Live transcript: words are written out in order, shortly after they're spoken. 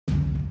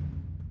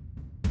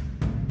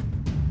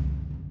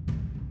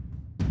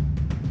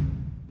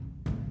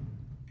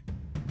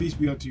Peace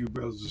be unto you,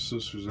 brothers and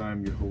sisters. I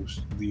am your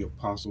host, the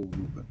Apostle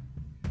Reuben.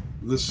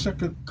 The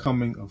second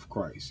coming of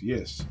Christ.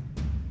 Yes,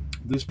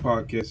 this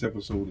podcast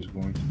episode is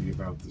going to be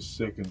about the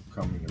second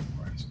coming of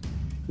Christ.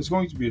 It's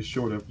going to be a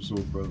short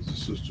episode, brothers and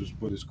sisters,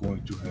 but it's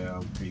going to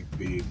have a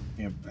big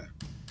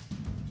impact.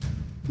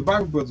 The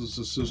Bible, brothers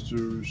and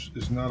sisters,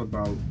 is not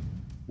about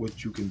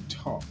what you can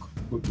talk,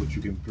 but what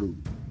you can prove.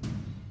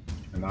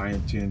 And I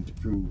intend to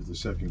prove the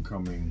second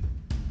coming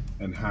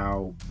and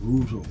how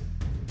brutal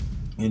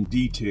in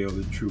detail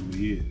it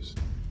truly is.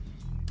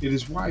 It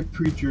is why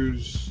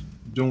preachers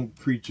don't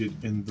preach it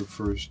in the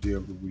first day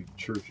of the week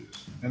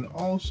churches. And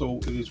also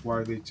it is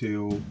why they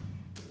tell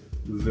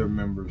their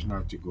members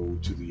not to go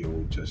to the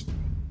Old Testament.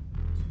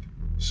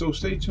 So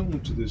stay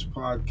tuned to this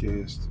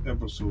podcast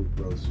episode,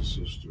 brothers and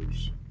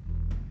sisters,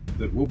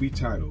 that will be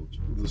titled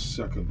The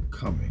Second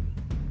Coming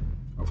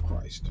of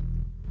Christ.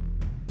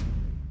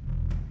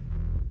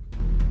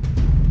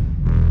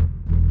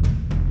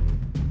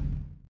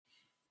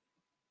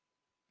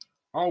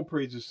 All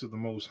praises to the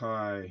Most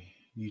High,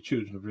 ye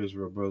children of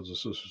Israel, brothers and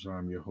sisters.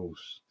 I'm your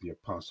host, the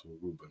Apostle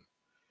Reuben.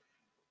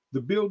 The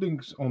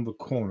buildings on the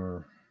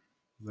corner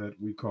that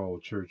we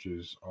call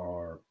churches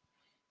are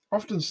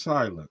often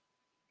silent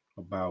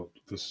about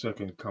the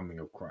second coming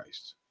of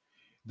Christ.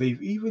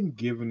 They've even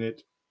given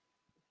it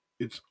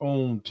its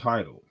own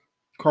title,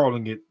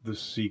 calling it the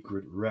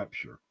secret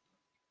rapture.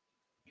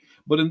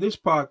 But in this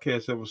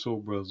podcast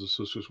episode, brothers and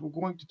sisters, we're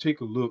going to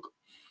take a look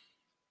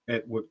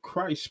at what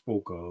Christ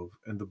spoke of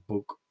in the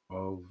book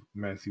of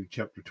Matthew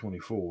chapter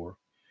 24,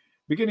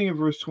 beginning in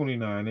verse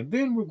 29. And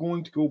then we're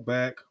going to go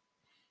back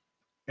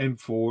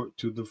and forward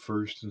to the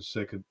First and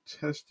Second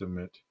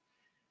Testament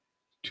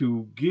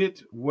to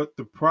get what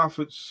the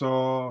prophets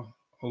saw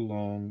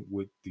along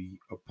with the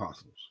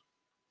apostles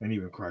and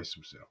even Christ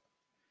himself.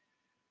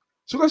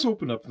 So let's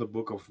open up the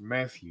book of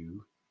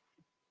Matthew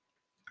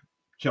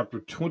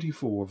chapter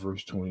 24,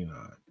 verse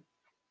 29.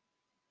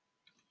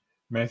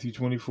 Matthew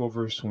 24,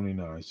 verse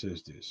 29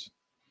 says this: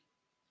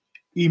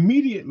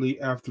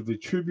 Immediately after the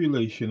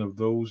tribulation of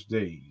those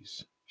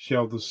days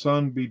shall the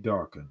sun be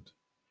darkened,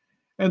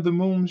 and the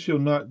moon shall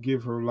not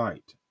give her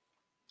light,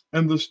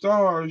 and the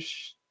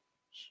stars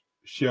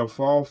shall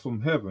fall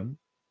from heaven,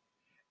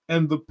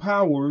 and the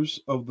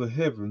powers of the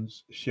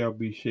heavens shall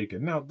be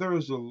shaken. Now, there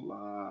is a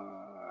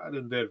lot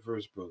in that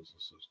verse, brothers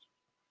and sisters.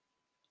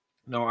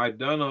 Now, I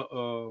done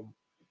a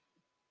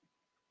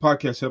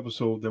podcast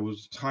episode that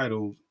was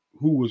titled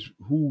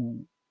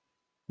who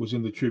was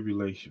in the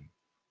tribulation.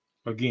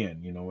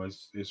 Again,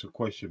 it's a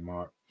question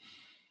mark.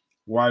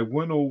 Where I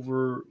went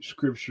over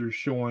scripture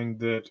showing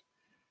that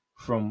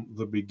from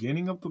the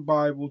beginning of the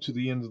Bible to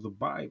the end of the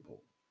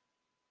Bible,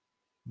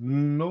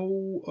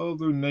 no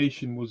other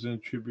nation was in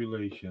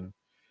tribulation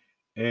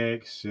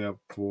except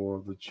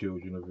for the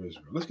children of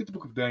Israel. Let's get the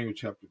book of Daniel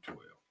chapter 12.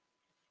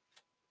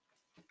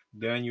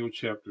 Daniel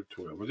chapter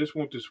 12. I just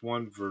want this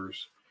one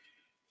verse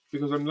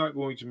because I'm not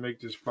going to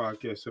make this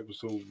podcast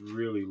episode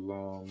really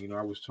long.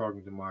 I was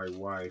talking to my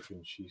wife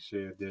and she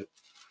said that,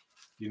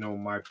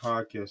 my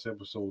podcast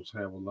episodes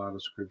have a lot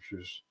of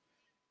scriptures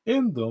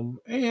in them,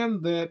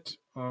 and that,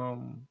 a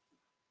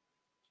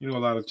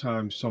lot of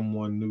times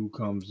someone new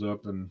comes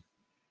up and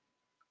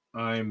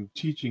I'm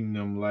teaching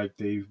them like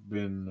they've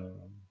been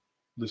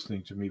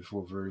listening to me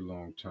for a very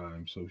long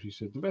time. So she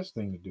said the best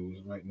thing to do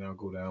is right now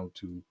go down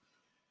to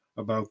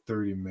about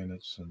 30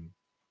 minutes and,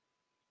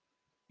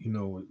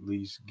 at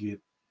least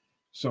get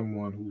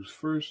someone who's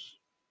first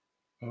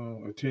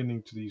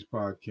attending to these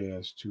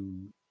podcasts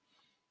to,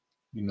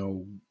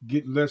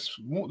 get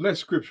less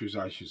scriptures,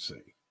 I should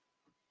say.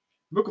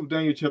 Book of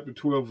Daniel chapter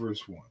 12,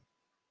 verse 1.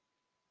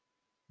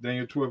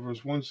 Daniel 12,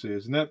 verse 1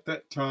 says, And at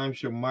that time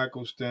shall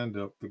Michael stand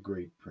up, the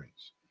great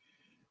prince,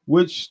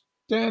 which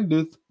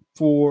standeth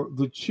for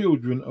the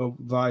children of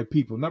thy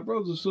people. Now,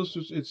 brothers and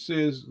sisters, it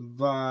says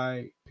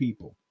thy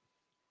people.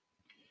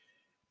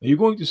 Now, you're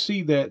going to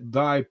see that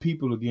thy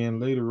people again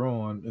later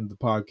on in the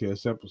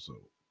podcast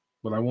episode.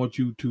 But I want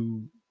you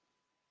to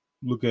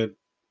look at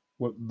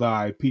what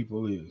thy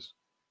people is,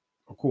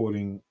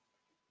 according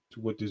to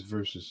what this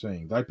verse is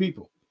saying. Thy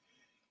people.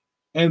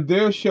 And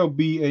there shall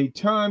be a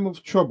time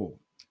of trouble,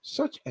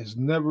 such as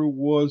never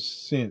was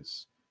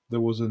since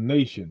there was a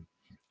nation,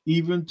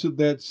 even to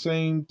that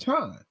same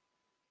time.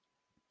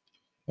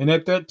 And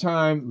at that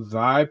time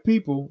thy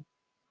people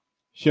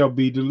shall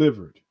be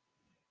delivered,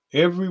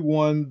 every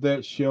one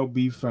that shall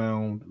be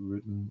found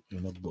written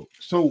in a book.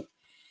 So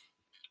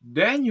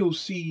Daniel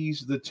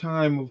sees the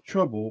time of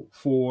trouble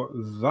for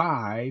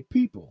thy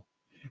people.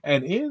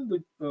 And in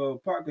the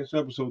podcast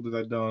episode that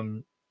I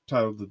done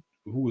titled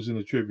Who Was in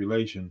the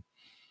Tribulation,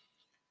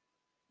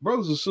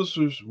 brothers and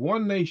sisters,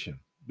 one nation,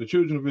 the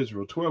children of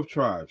Israel, 12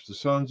 tribes, the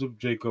sons of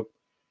Jacob,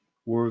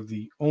 were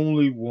the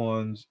only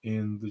ones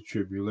in the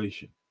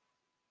tribulation.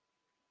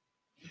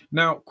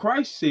 Now,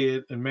 Christ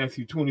said in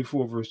Matthew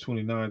 24, verse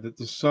 29, that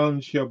the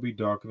sun shall be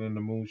darkened and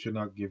the moon shall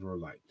not give her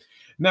light.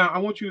 Now, I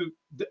want you,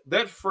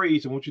 that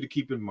phrase, I want you to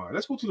keep in mind.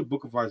 Let's go to the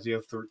book of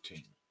Isaiah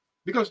 13.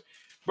 Because,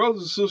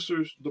 brothers and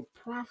sisters, the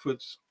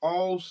prophets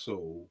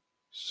also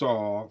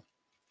saw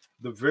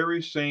the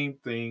very same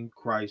thing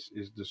Christ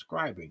is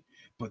describing,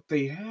 but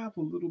they have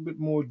a little bit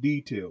more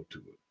detail to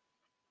it.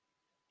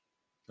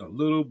 A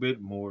little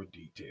bit more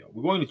detail.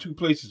 We're going to two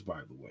places,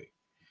 by the way.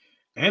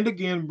 And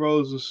again,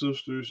 brothers and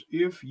sisters,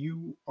 if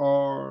you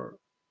are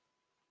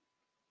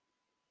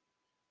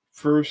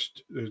is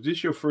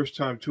this your first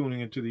time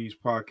tuning into these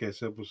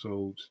podcast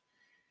episodes?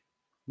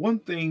 One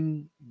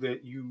thing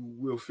that you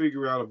will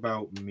figure out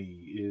about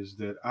me is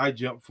that I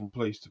jump from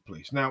place to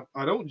place. Now,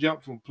 I don't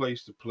jump from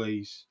place to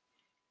place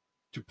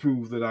to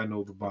prove that I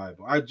know the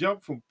Bible. I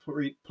jump from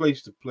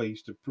place to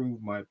place to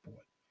prove my point.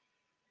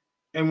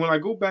 And when I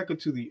go back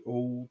into the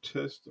Old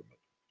Testament,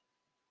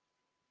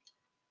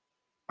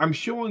 I'm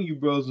showing you,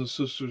 brothers and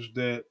sisters,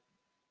 that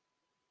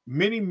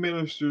many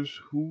ministers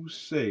who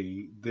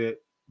say that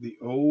the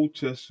Old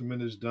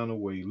Testament is done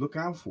away, look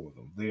out for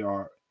them. They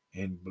are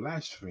in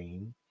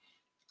blaspheme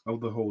of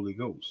the Holy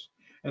Ghost.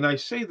 And I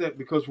say that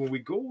because when we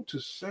go to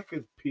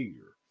Second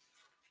Peter,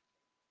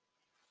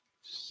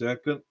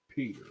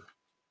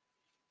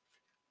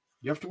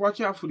 you have to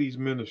watch out for these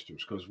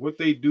ministers, because what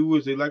they do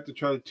is they like to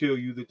try to tell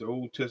you that the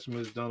Old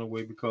Testament is done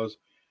away, because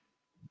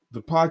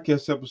the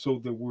podcast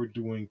episode that we're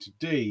doing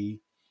today,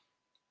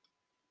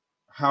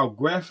 how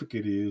graphic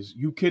it is,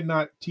 you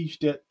cannot teach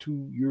that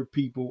to your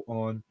people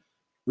on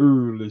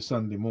early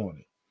Sunday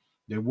morning.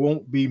 There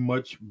won't be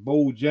much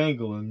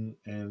bojangling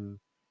and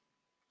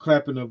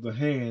clapping of the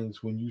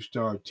hands when you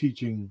start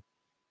teaching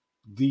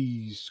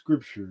these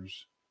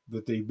scriptures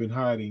that they've been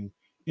hiding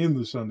in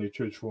the Sunday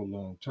church for a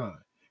long time.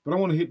 But I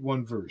want to hit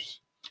one verse.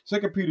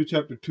 Second Peter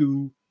chapter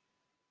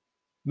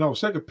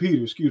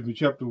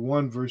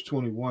 1, verse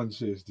 21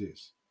 says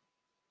this.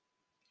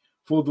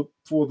 For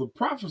the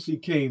prophecy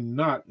came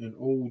not in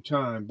old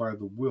time by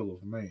the will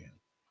of man,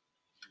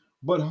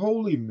 but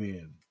holy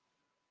men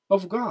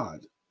of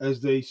God,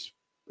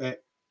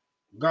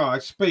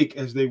 God spake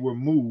as they were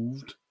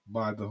moved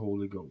by the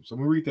Holy Ghost. I'm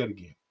going to read that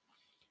again.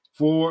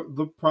 For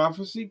the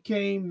prophecy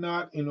came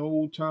not in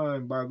old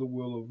time by the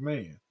will of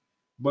man,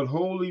 but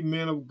holy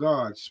men of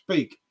God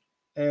spake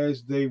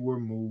as they were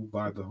moved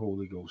by the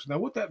Holy Ghost. Now,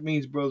 what that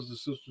means, brothers and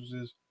sisters,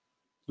 is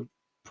the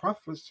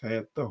prophets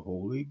had the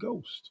Holy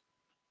Ghost.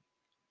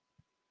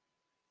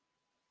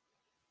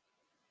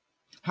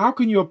 How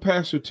can your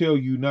pastor tell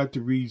you not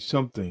to read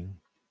something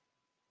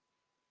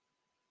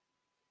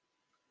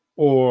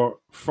or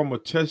from a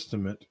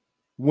testament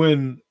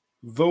when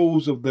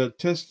those of that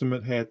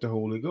testament had the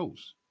Holy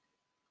Ghost?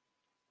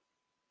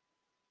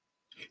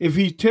 If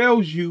he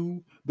tells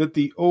you that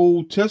the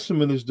Old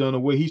Testament is done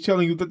away, he's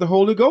telling you that the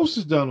Holy Ghost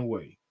is done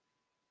away.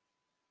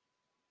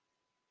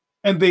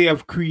 And they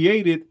have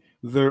created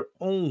their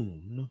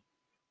own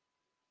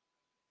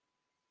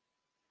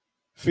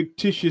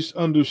fictitious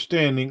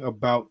understanding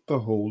about the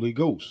Holy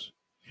Ghost.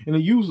 And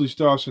it usually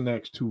starts in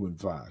Acts 2 and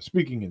 5,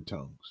 speaking in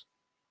tongues.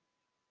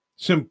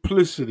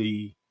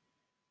 Simplicity.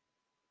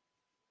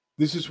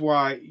 This is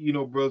why,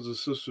 brothers and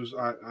sisters,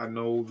 I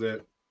know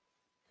that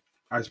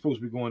I'm supposed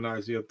to be going to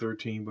Isaiah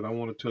 13, but I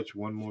want to touch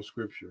one more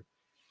scripture.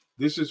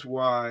 This is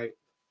why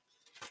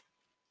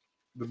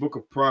the book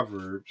of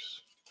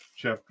Proverbs,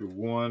 chapter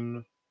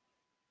 1,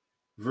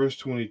 verse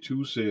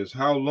 22 says,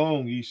 how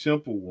long, ye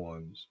simple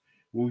ones,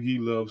 will ye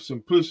love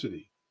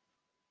simplicity?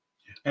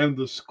 And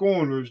the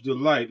scorners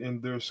delight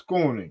in their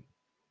scorning,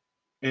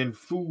 and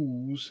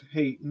fools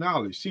hate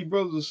knowledge. See,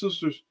 brothers and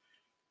sisters,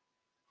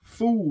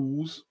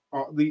 fools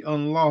are the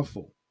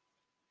unlawful.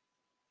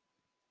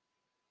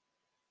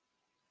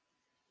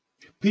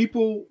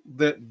 People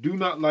that do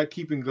not like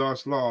keeping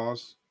God's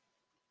laws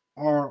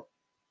are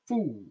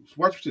fools.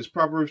 Watch this.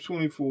 Proverbs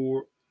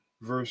 24,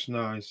 verse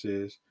 9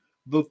 says,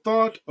 the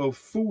thought of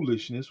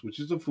foolishness, which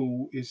is a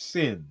fool, is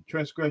sin,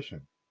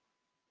 transgression.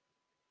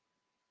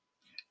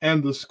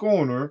 And the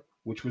scorner,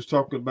 which was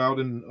talked about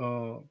in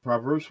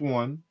Proverbs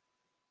 1,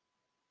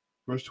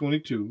 verse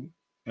 22,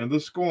 and the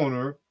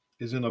scorner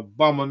is an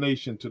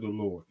abomination to the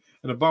Lord.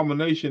 An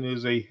abomination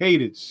is a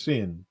hated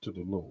sin to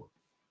the Lord.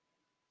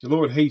 The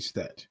Lord hates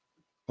that.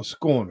 A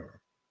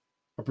scorner,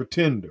 a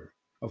pretender,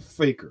 a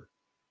faker.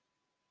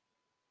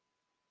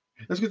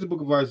 Let's get to the book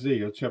of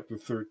Isaiah, chapter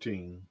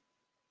 13,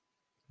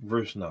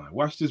 verse 9.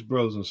 Watch this,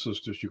 brothers and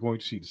sisters. You're going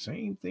to see the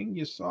same thing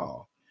you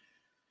saw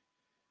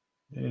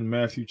in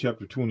Matthew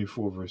chapter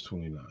 24, verse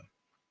 29.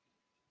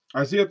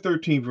 Isaiah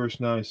 13, verse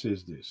 9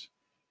 says this.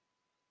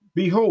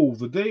 Behold,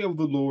 the day of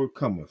the Lord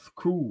cometh,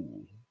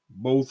 cruel,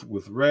 both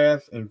with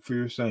wrath and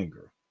fierce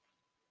anger.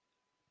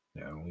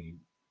 Now,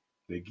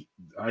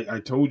 I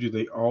told you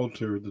they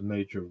altered the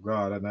nature of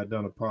God, and I've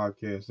done a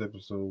podcast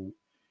episode,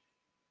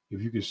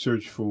 if you could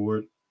search for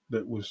it,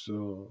 that was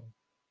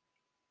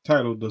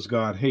titled, Does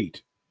God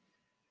Hate?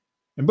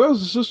 And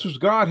brothers and sisters,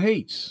 God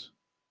hates.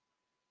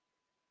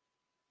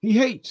 He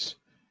hates.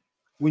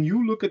 When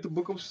you look at the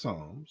book of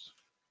Psalms,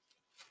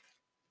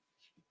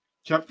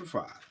 chapter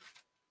 5,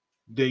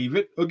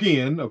 David,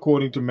 again,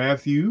 according to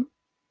Matthew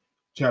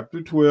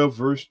chapter 12,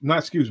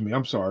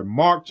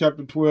 Mark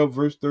chapter 12,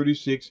 verse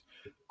 36,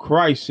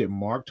 Christ said,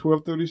 Mark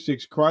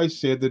 12:36, Christ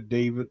said that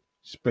David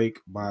spake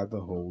by the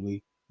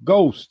Holy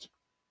Ghost.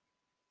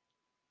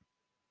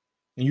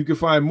 And you can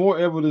find more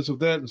evidence of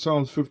that in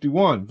Psalms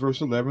 51,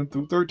 verse 11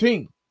 through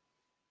 13.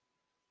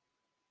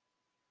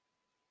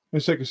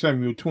 And 2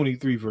 Samuel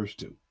 23, verse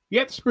 2.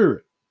 Yet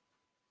spirit.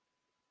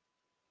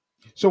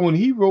 So when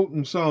he wrote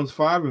in Psalms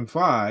 5 and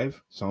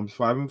 5,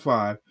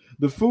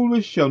 the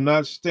foolish shall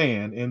not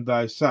stand in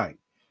thy sight.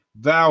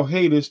 Thou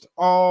hatest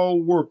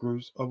all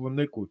workers of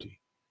iniquity.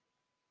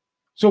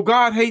 So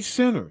God hates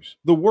sinners,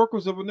 the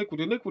workers of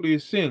iniquity. Iniquity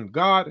is sin.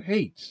 God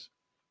hates.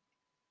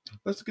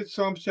 Let's get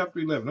Psalms chapter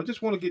 11. I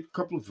just want to get a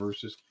couple of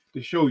verses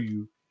to show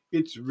you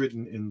it's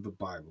written in the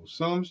Bible.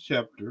 Psalms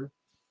chapter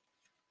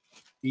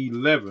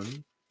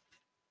 11,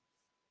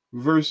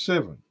 verse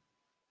 7.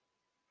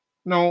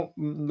 No,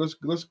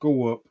 let's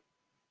go up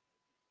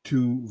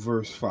to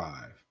verse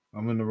 5.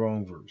 I'm in the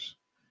wrong verse.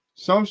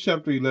 Psalms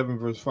chapter 11,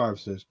 verse 5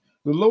 says,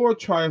 the Lord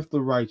trieth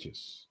the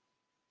righteous,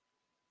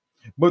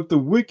 but the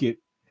wicked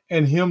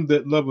and him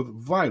that loveth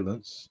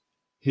violence,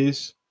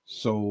 his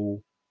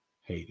soul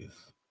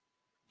hateth.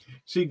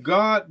 See,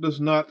 God does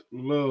not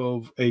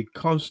love a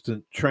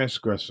constant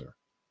transgressor.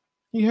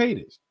 He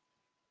hates.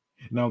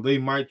 Now, they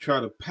might try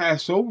to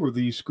pass over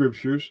these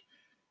scriptures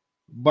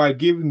by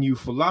giving you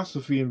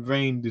philosophy and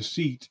vain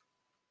deceit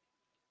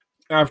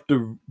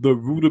after the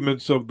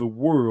rudiments of the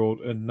world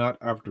and not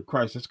after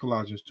Christ. That's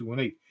Colossians 2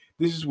 and 8.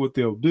 This is what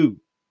they'll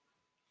do,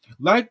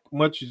 like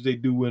much as they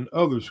do in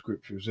other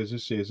scriptures, as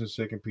it says in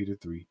 2 Peter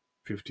 3,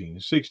 15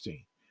 and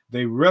 16.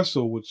 They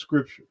wrestle with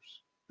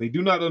scriptures. They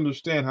do not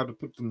understand how to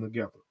put them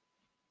together,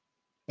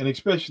 and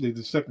especially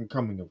the second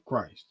coming of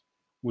Christ,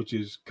 which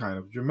is kind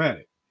of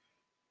dramatic.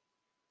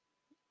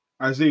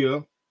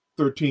 Isaiah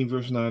 13,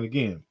 verse 9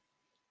 again.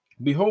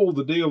 Behold,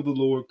 the day of the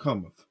Lord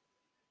cometh,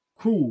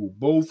 cruel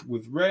both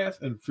with wrath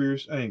and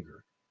fierce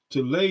anger,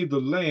 to lay the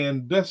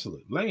land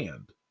desolate,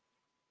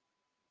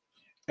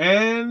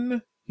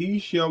 and he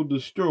shall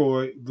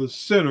destroy the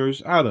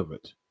sinners out of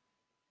it.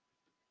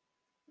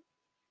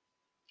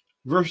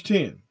 Verse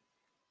 10.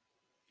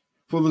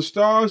 For the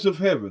stars of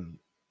heaven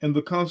and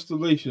the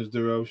constellations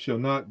thereof shall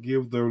not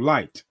give their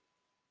light,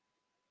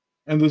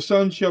 and the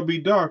sun shall be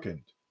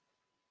darkened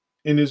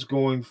in its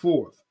going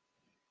forth,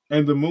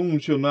 and the moon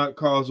shall not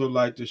cause her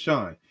light to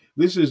shine.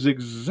 This is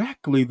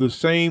exactly the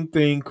same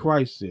thing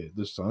Christ said.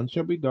 The sun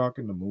shall be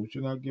darkened, the moon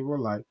shall not give her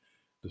light,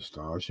 the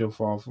stars shall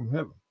fall from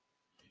heaven.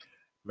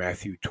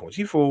 Matthew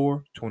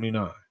 24,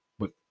 29.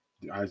 But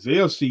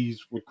Isaiah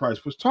sees what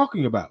Christ was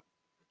talking about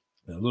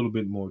in a little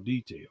bit more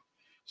detail.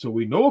 So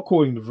we know,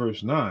 according to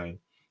verse 9,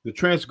 the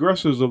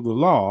transgressors of the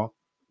law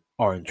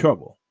are in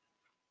trouble.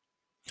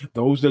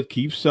 Those that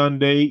keep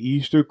Sunday,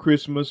 Easter,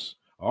 Christmas,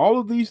 all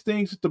of these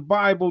things that the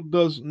Bible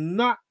does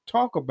not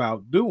talk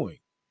about doing.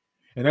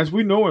 And as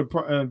we know in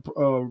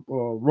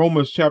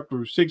Romans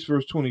chapter 6,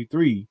 verse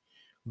 23,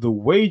 the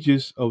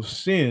wages of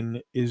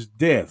sin is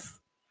death.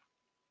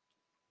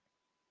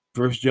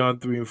 1 John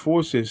 3 and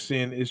 4 says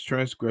sin is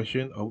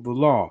transgression of the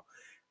law.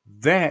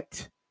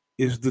 That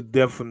is the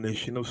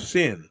definition of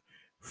sin.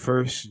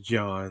 1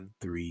 John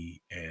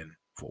 3 and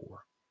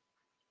 4.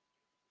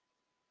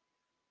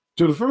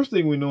 So the first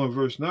thing we know in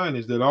verse 9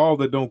 is that all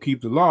that don't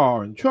keep the law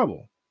are in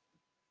trouble.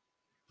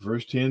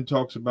 Verse 10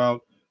 talks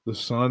about the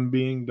sun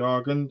being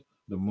darkened,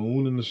 the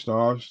moon and the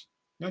stars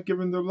not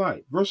giving their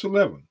light. Verse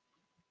 11.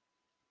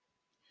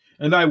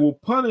 And I will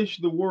punish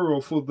the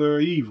world for their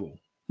evil,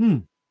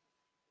 and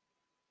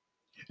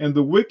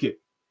the wicked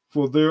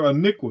for their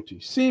iniquity,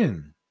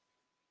 sin.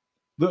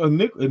 The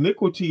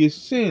iniquity is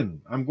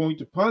sin. I'm going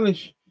to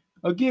punish.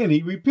 Again,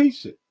 he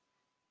repeats it.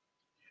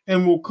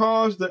 And will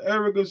cause the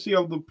arrogancy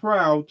of the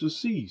proud to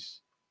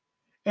cease,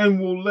 and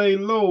will lay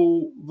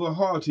low the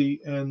haughty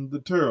and the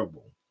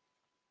terrible.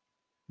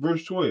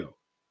 Verse 12.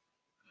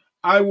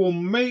 I will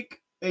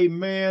make a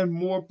man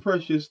more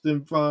precious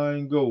than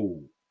fine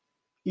gold,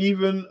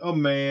 even a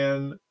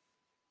man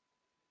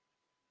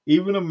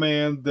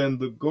than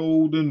the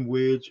golden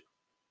wedge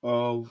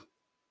of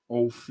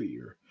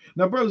Ophir.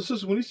 Now, brothers and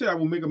sisters, when he said I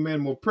will make a man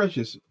more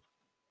precious,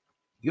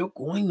 you're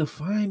going to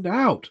find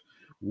out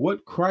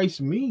what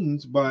Christ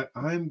means by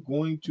I'm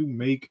going to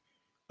make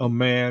a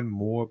man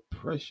more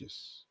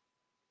precious.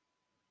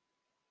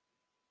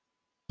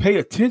 Pay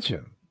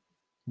attention,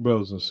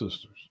 brothers and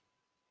sisters.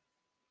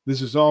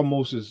 This is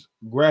almost as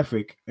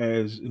graphic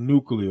as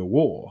nuclear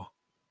war,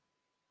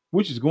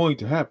 which is going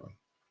to happen.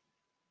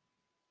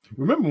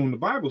 Remember, when the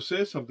Bible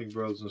says something,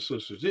 brothers and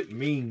sisters, it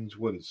means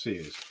what it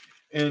says.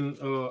 In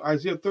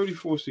Isaiah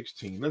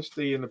 34:16, let's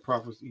stay in the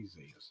prophet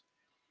Isaiah.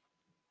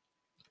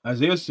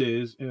 Isaiah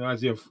says in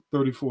Isaiah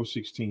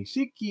 34:16,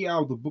 seek ye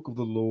out the book of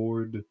the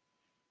Lord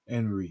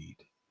and read.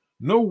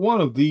 No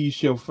one of these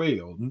shall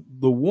fail.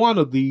 The one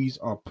of these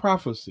are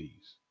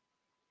prophecies.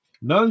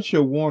 None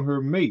shall want her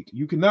mate.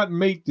 You cannot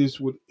mate this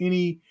with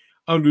any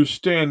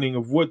understanding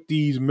of what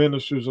these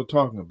ministers are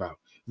talking about.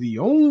 The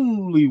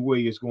only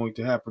way it's going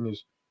to happen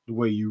is the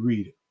way you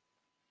read it.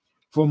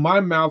 For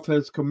my mouth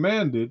has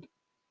commanded,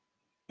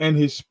 and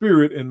his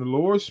spirit and the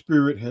Lord's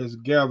spirit has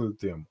gathered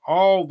them.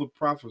 All the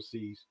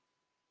prophecies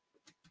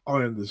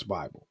are in this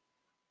Bible.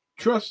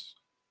 Trust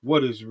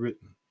what is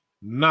written,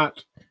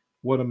 not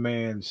what a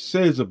man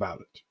says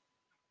about it.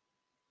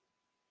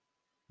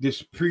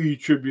 This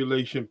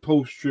pre-tribulation,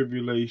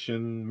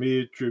 post-tribulation,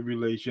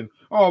 mid-tribulation,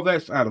 all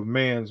that's out of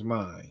man's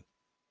mind.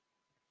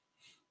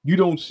 You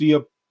don't see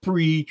a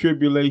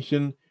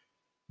pre-tribulation,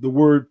 the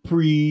word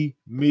pre,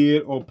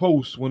 mid, or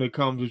post when it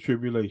comes to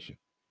tribulation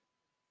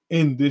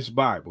in this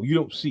Bible. You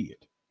don't see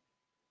it.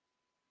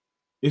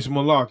 It's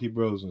malarkey,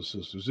 brothers and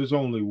sisters. There's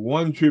only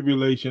one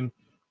tribulation,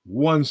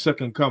 one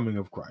second coming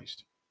of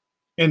Christ.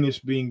 And it's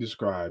being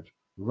described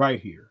right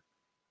here.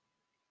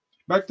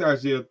 Back to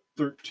Isaiah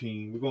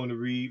 13, we're going to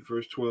read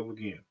verse 12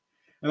 again.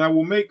 And I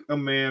will make a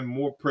man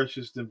more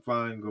precious than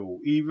fine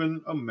gold,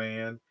 even a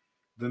man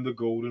than the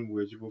golden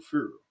wedge of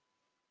Ophir.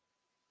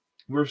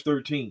 Verse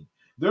 13.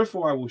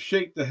 Therefore I will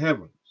shake the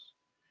heavens,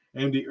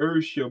 and the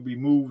earth shall be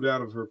moved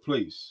out of her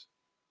place.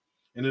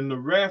 And in the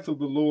wrath of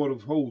the Lord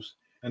of hosts,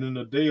 and in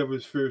the day of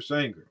his fierce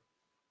anger.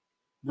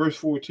 Verse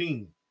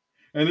 14.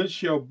 And it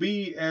shall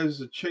be as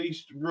a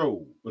chased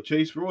roe. A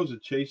chased roe is a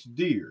chased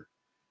deer.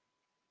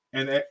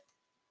 And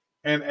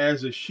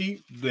as a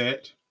sheep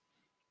that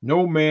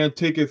no man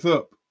taketh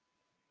up,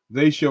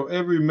 they shall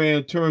every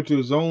man turn to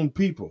his own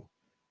people,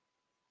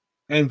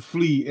 and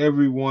flee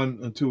every one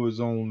unto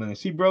his own land.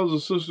 See, brothers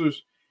and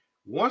sisters,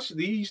 once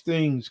these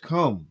things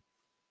come,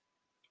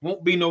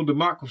 won't be no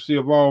democracy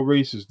of all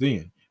races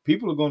then.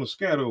 People are going to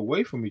scatter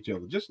away from each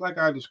other, just like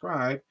I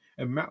described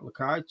in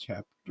Malachi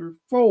chapter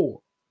 4.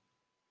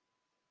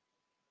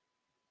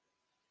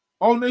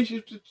 All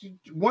nations,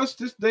 once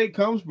this day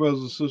comes,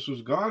 brothers and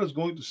sisters, God is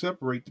going to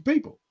separate the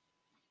people.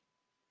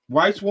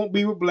 Whites won't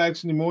be with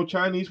blacks anymore.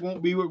 Chinese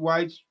won't be with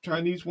whites.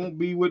 Chinese won't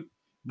be with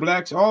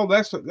blacks. All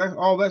that's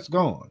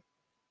gone.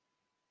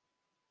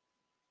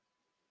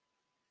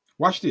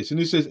 Watch this. And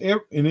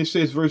it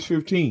says, verse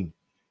 15,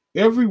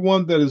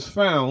 everyone that is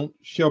found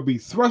shall be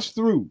thrust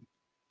through,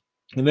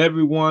 and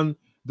everyone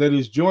that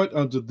is joint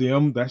unto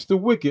them, that's the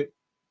wicked,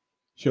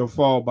 shall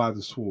fall by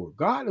the sword.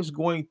 God is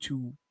going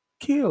to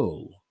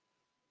kill.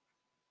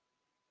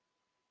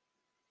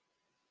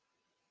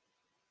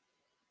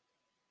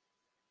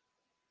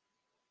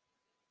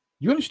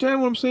 You understand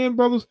what I'm saying,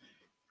 brothers?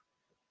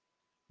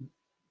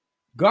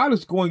 God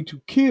is going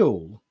to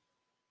kill.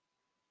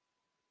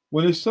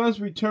 When his son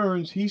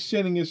returns, he's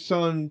sending his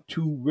son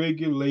to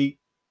regulate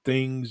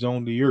things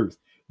on the earth.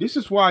 This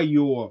is why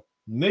your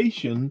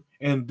nation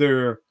and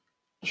their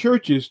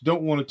churches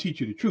don't want to teach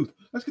you the truth.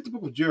 Let's get the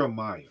book of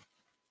Jeremiah.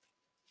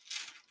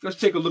 Let's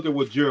take a look at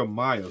what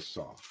Jeremiah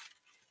saw.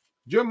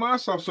 Jeremiah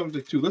saw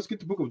something too. Let's get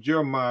the book of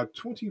Jeremiah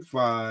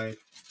 25,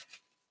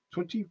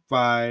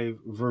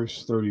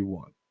 verse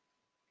 31.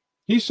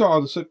 He saw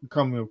the second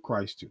coming of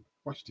Christ too.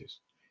 Watch this.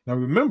 Now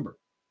remember,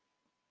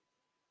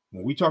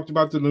 when we talked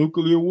about the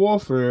nuclear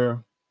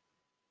warfare,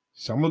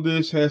 some of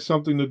this has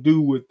something to do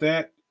with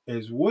that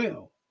as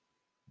well.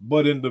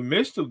 But in the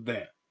midst of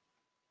that,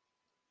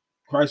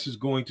 Christ is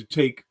going to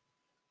take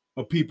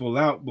a people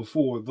out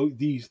before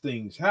these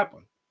things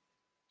happen.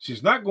 See,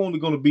 it's not only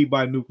going to be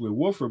by nuclear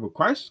warfare, but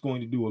Christ is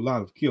going to do a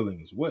lot of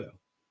killing as well.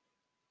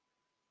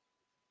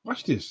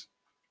 Watch this.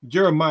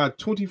 Jeremiah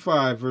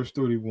 25, verse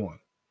 31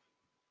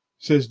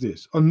 says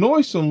this. A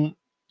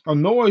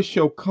noise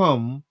shall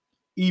come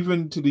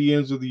even to the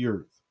ends of the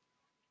earth.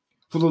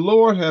 For the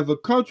Lord hath a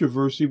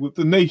controversy with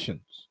the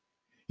nations.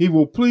 He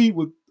will plead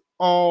with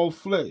all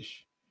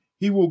flesh.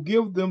 He will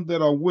give them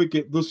that are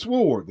wicked the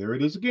sword. There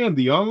it is again,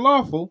 the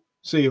unlawful,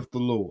 saith the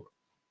Lord.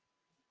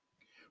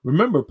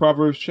 Remember,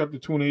 Proverbs chapter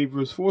 28,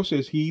 verse 4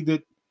 says, he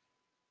that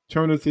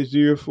turneth his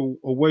ear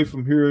away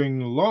from hearing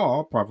the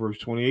law, Proverbs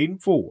 28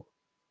 and 4.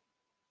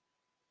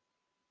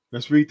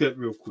 Let's read that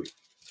real quick.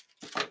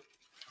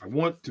 I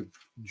want to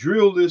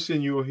drill this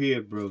in your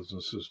head, brothers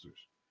and sisters.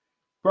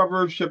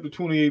 Proverbs chapter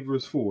 28,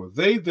 verse 4.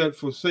 They that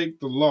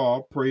forsake the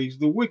law praise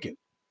the wicked,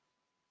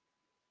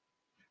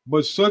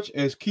 but such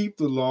as keep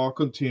the law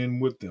contend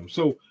with them.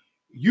 So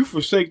you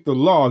forsake the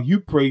law,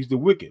 you praise the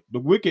wicked. The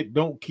wicked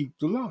don't keep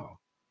the law.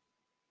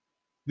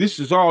 This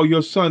is all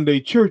your Sunday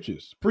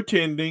churches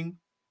pretending.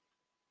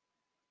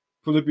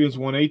 Philippians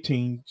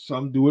 1:18,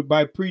 some do it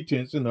by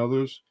pretense and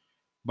others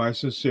by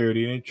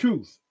sincerity and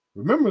truth.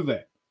 Remember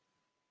that.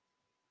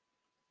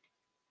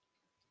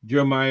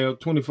 Jeremiah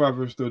 25,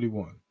 verse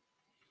 31.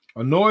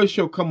 A noise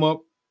shall come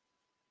up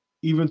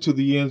even to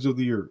the ends of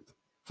the earth,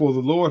 for the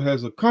Lord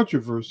has a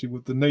controversy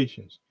with the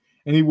nations,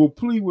 and he will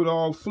plead with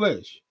all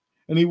flesh,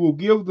 and he will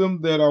give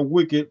them that are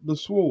wicked the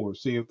sword,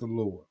 saith the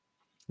Lord.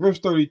 Verse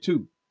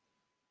 32.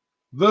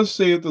 Thus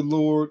saith the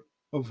Lord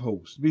of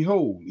hosts,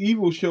 behold,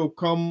 evil shall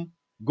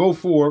go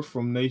forth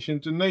from nation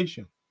to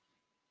nation,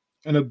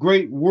 and a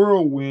great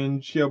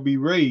whirlwind shall be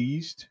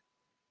raised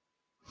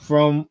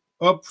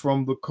up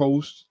from the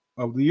coast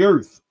of the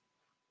earth.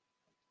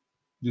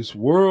 This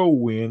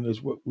whirlwind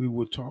is what we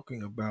were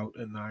talking about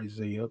in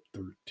Isaiah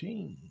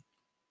 13,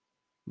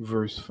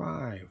 verse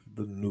 5,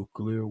 the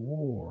nuclear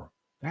war.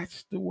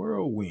 That's the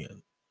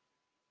whirlwind.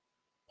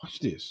 Watch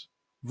this.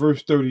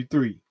 Verse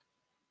 33.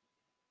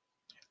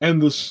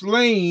 And the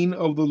slain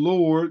of the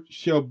Lord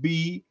shall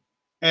be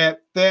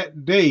at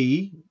that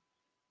day,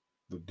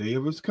 the day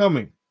of his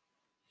coming,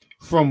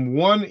 from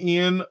one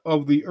end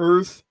of the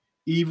earth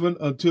even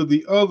unto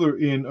the other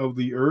end of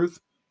the earth.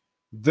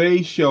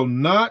 They shall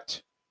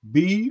not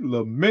be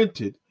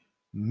lamented,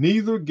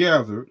 neither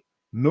gathered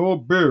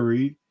nor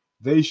buried.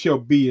 They shall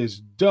be as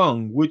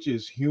dung, which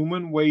is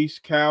human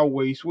waste, cow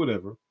waste,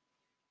 whatever,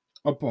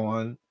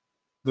 upon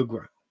the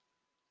ground.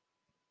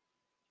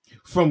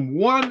 From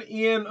one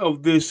end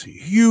of this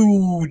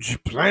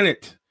huge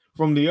planet,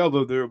 from the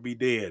other, there will be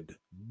dead.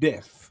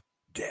 Death,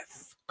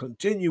 death,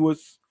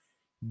 continuous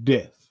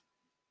death.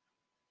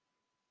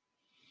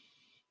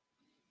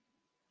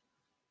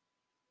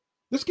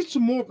 Let's get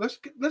some more.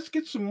 Let's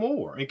get some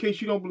more. In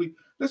case you don't believe,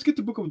 let's get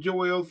the book of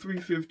Joel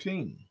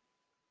 3:15.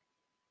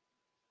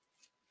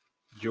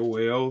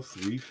 Joel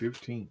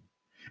 3:15.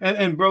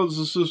 And brothers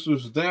and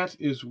sisters, that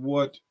is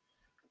what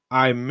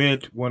I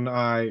meant when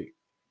I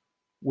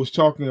was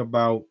talking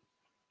about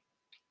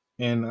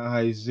in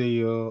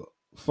Isaiah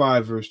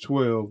 5 verse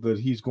 12 that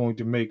he's going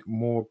to make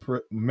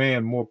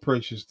man more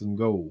precious than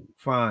gold,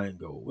 fine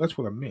gold. That's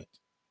what I meant.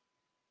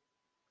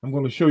 I'm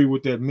going to show you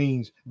what that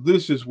means.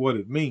 This is what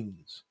it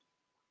means.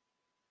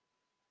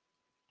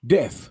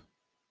 Death.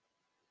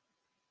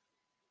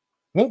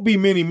 Won't be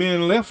many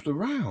men left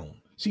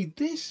around. See,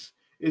 this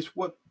is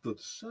what the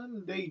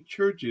Sunday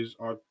churches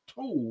are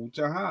told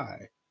to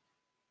hide.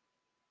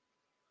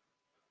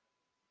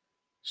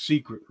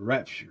 Secret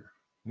rapture.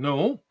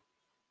 No,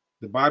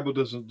 the Bible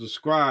doesn't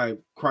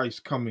describe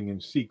Christ coming in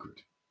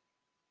secret.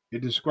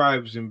 It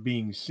describes him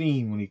being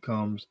seen when he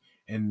comes,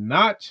 and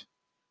not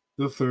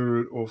the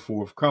third or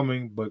fourth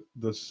coming, but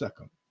the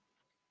second.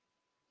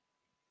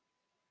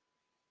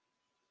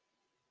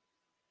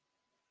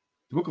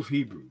 The book of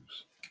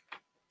Hebrews.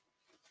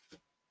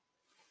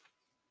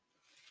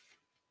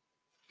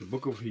 The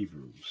book of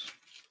Hebrews.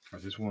 I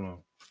just want to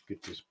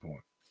get this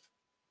point.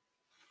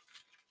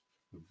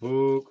 The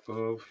book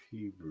of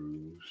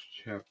Hebrews,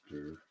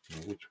 chapter, now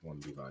which one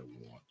did I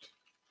want?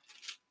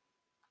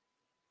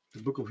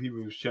 The book of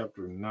Hebrews,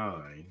 chapter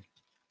 9,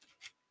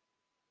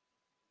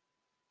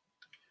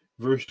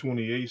 verse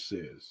 28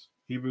 says,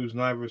 Hebrews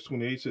 9, verse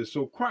 28 says,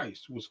 so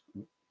Christ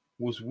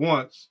was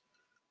once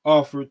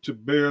offered to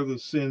bear the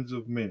sins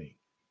of many.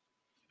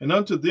 And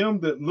unto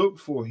them that look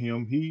for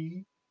him,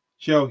 he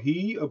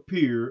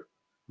appear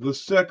the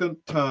second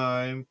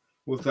time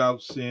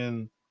without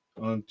sin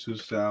unto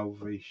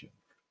salvation.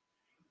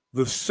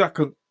 The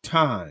second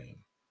time,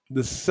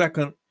 the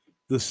second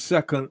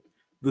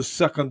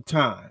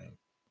time.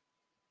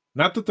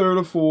 Not the third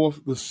or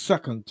fourth, the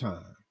second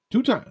time.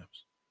 2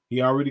 times.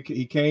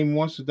 He came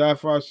once to die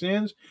for our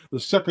sins. The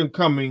second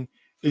coming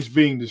is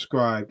being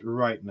described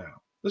right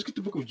now. Let's get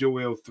the book of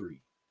Joel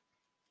 3.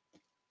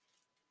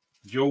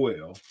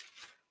 Joel.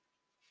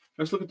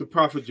 Let's look at the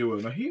prophet Joel.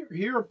 Now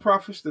here are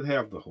prophets that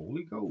have the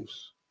Holy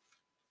Ghost.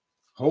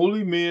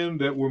 Holy men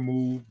that were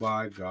moved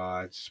by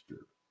God's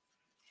Spirit.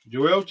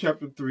 Joel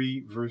chapter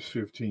 3 verse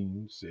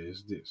 15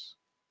 says this.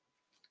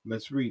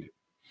 Let's read it.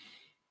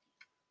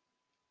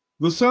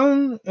 The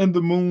sun and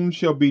the moon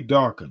shall be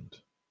darkened.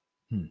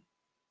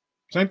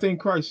 Same thing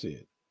Christ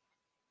said.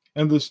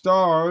 And the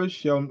stars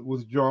shall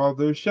withdraw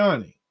their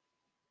shining.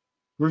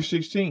 Verse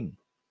 16.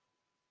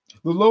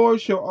 The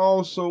Lord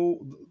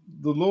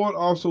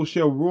also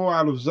shall roar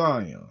out of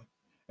Zion,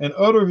 and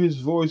utter his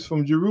voice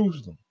from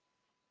Jerusalem.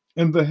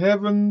 And the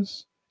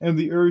heavens and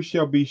the earth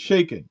shall be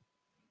shaken.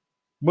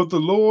 But the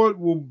Lord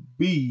will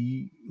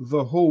be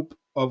the hope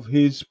of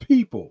his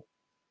people,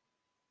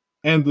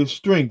 and the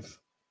strength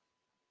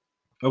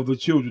of the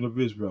children of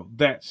Israel.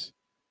 That's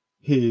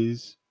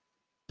his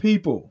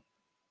people.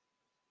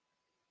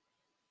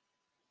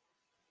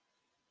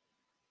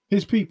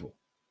 His people.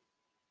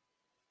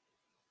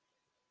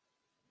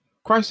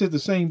 Christ said the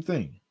same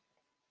thing.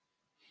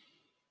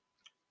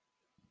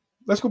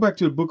 Let's go back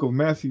to the book of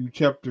Matthew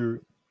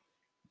chapter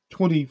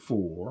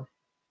 24,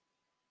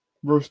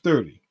 verse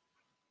 30.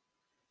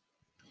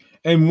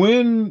 And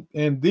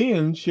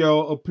then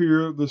shall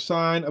appear the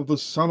sign of the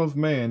Son of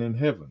Man in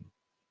heaven.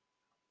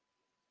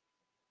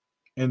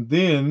 And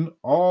then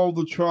all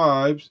the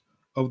tribes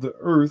of the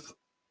earth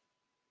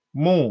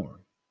mourn.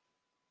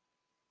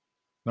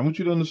 Now, I want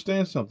you to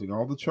understand something.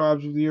 All the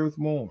tribes of the earth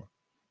mourn.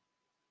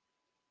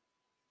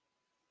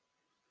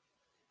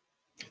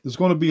 There's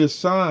going to be a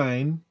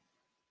sign,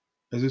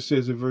 as it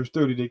says in verse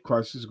 30, that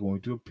Christ is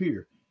going to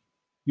appear.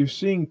 You're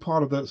seeing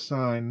part of that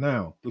sign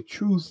now. The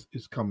truth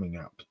is coming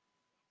out.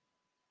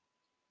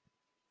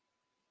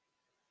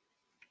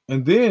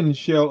 And then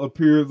shall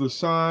appear the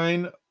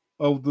sign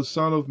of the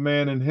Son of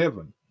Man in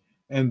heaven.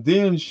 And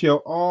then shall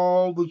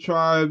all the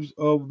tribes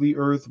of the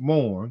earth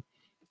mourn,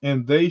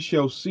 and they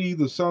shall see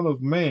the Son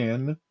of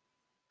Man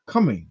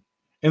coming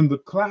in the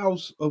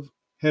clouds of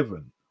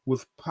heaven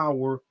with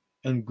power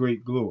and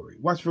great glory.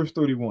 Watch verse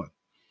 31.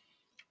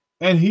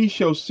 And he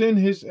shall send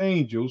his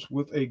angels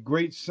with a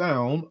great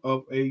sound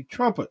of a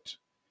trumpet,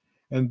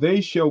 and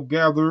they shall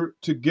gather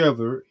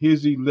together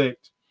his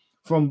elect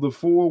from the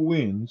 4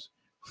 winds,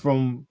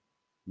 from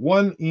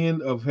one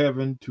end of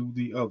heaven to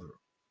the other.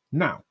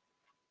 Now,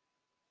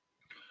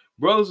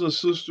 Brothers and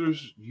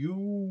sisters,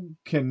 you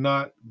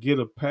cannot get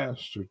a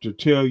pastor to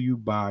tell you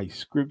by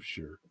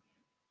scripture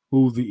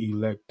who the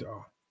elect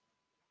are.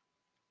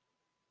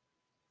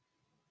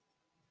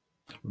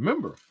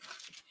 Remember,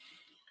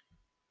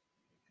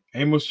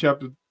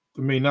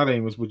 not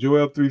Amos, but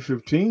Joel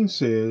 3:15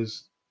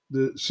 says,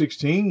 the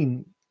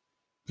 15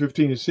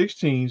 and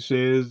 16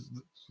 says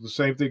the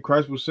same thing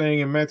Christ was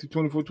saying in Matthew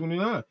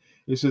 24:29.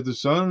 It says, the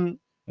sun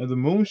and the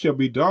moon shall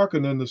be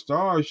darkened, and the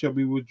stars shall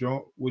be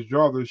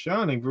withdraw their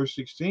shining. Verse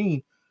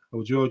 16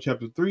 of Joel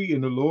chapter 3,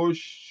 and the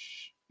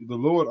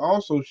Lord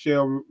also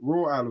shall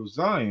roar out of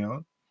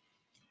Zion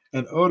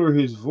and utter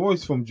his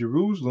voice from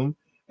Jerusalem,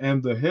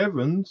 and the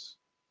heavens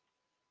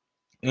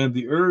and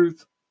the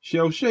earth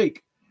shall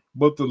shake.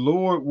 But the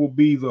Lord will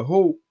be the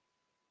hope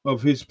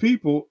of his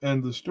people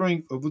and the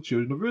strength of the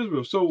children of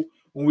Israel. So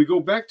when we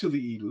go back to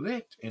the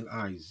elect in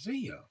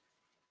Isaiah,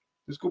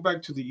 let's go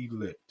back to the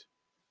elect.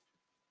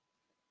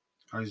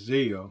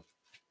 Isaiah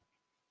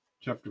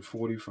chapter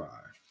 45.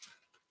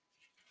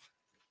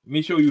 Let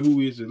me show you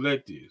who his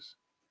elect is.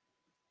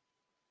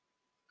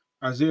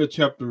 Isaiah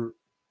chapter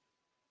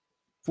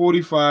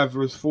 45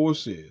 verse 4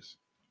 says,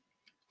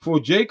 for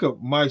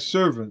Jacob my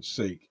servant's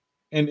sake,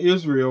 and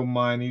Israel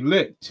mine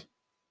elect,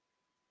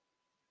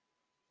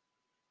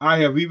 I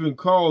have even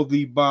called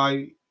thee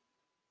by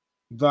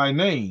thy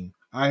name.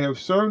 I have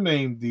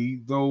surnamed thee,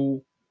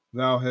 though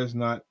thou hast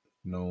not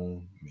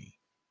known me.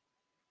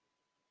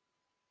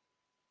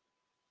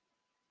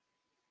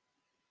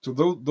 So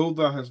though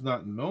thou hast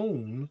not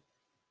known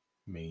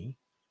me,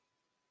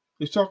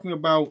 it's talking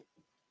about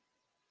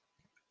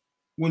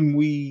when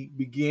we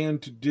began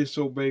to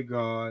disobey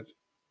God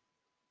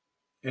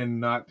and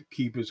not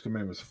keep his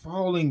commandments,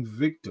 falling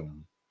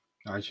victim,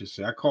 I should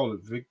say, I call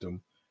it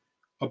victim,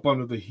 up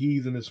under the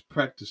heathenist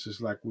practices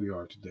like we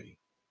are today.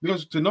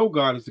 Because to know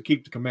God is to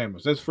keep the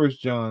commandments. That's 1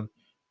 John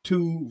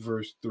 2,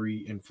 verse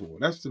 3 and 4.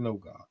 That's to know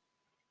God.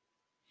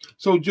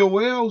 So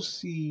Joel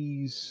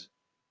sees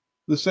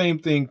the same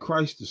thing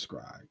Christ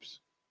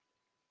describes.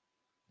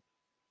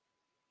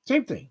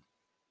 Same thing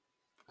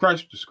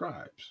Christ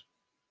describes.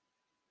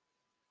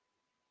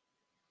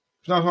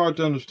 It's not hard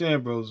to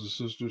understand, brothers and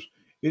sisters.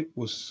 It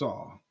was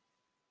saw.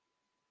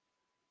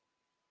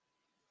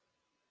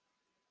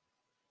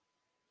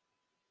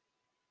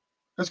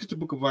 Let's get to the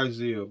book of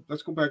Isaiah.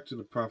 Let's go back to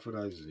the prophet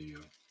Isaiah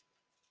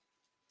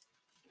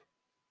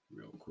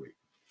real quick.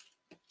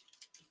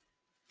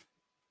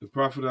 The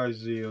prophet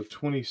Isaiah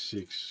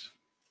 26,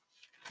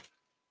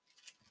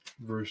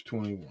 verse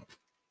 21.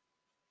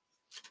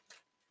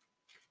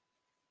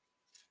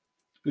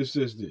 It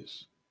says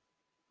this.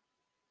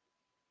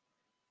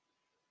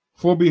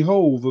 For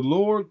behold, the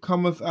Lord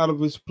cometh out of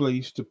his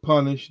place to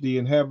punish the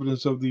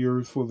inhabitants of the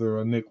earth for their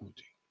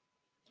iniquity.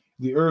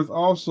 The earth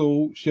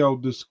also shall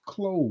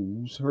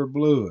disclose her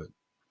blood,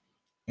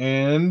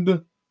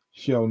 and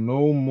shall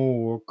no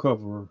more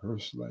cover her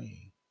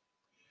slain.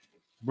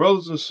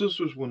 Brothers and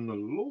sisters, when the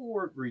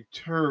Lord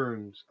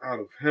returns out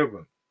of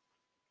heaven,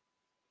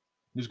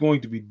 there's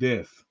going to be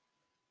death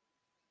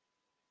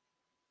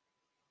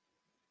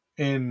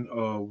in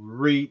a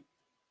rate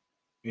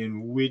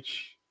in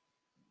which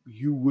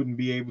you wouldn't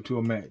be able to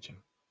imagine.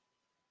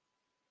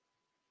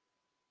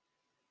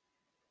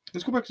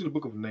 Let's go back to the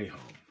book of Nahum.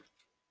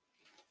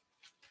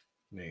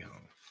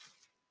 Nahum.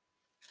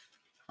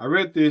 I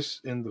read this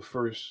in the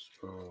first,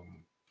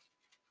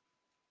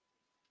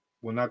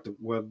 not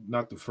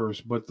the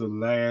first, but the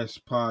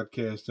last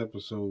podcast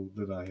episode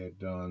that I had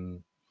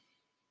done,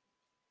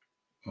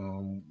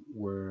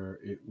 where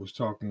it was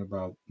talking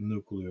about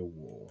nuclear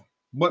war.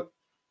 But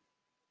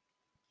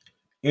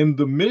in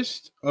the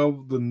midst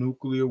of the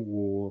nuclear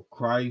war,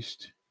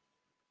 Christ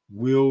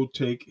will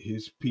take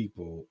his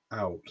people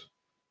out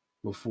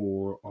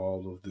before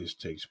all of this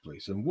takes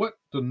place. And what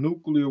the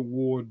nuclear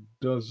war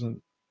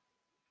doesn't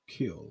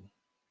kill,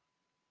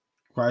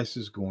 Christ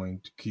is going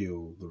to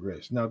kill the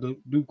rest. Now,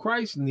 do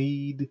Christ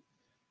need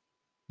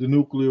the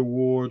nuclear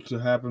war to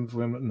happen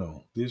for him?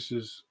 No. This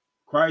is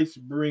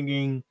Christ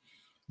bringing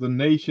the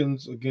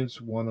nations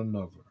against one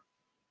another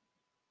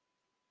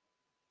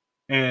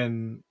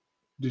and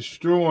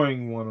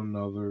destroying one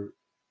another,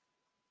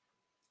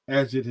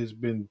 as it has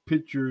been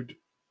pictured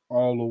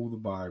all over the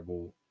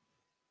Bible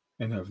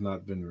and have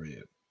not been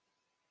read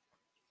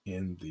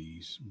in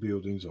these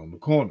buildings on the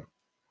corner.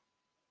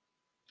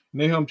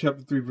 Nahum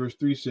chapter 3 verse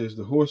 3 says,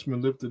 the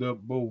horseman lifted up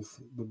both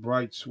the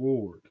bright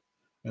sword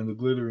and the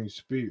glittering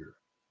spear,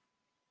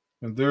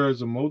 and there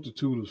is a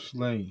multitude of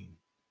slain,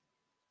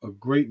 a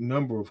great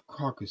number of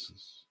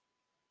carcasses,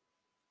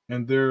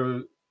 and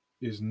there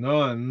is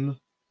none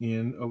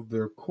in of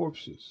their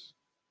corpses.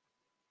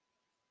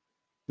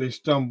 They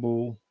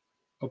stumble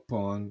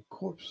upon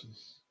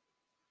corpses.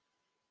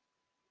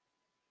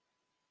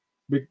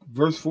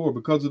 Verse 4,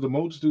 because of the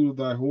multitude of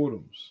thy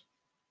whoredoms,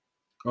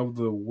 of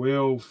the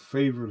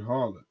well-favored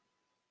harlot.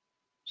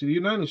 See, the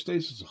United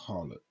States is a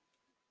harlot.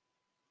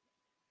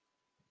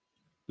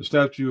 The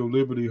Statue of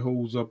Liberty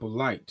holds up a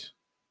light.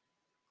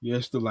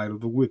 Yes, the light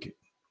of the wicked.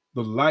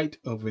 The light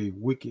of a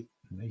wicked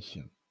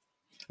nation.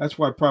 That's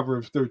why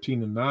Proverbs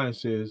 13:9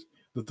 says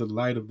that the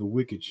light of the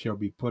wicked shall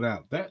be put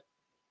out. That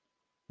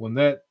when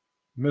that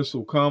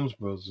missile comes,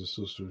 brothers and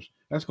sisters,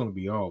 that's going to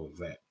be all of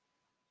that.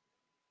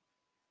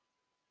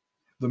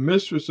 The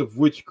mistress of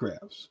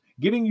witchcrafts,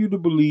 getting you to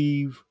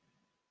believe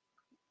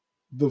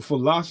the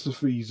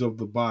philosophies of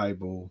the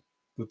Bible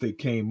that they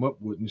came up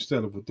with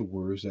instead of what the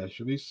words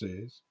actually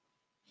says,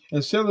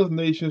 and selleth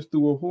nations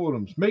through her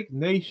whoredoms. Make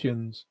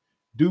nations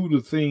do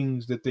the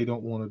things that they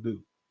don't want to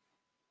do,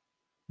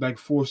 like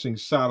forcing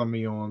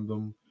sodomy on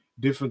them,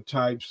 different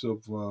types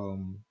of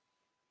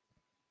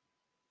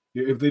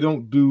if they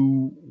don't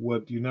do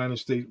what the United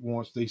States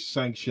wants, they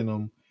sanction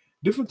them,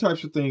 different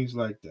types of things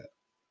like that,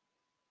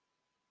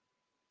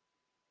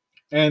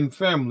 and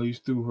families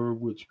through her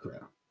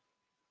witchcraft.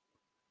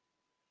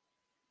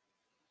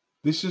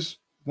 This is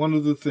one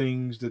of the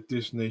things that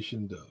this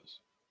nation does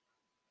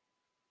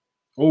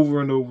over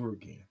and over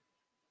again.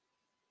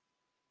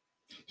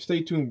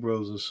 Stay tuned,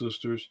 brothers and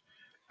sisters.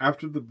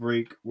 After the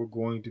break, we're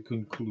going to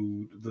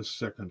conclude the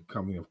second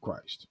coming of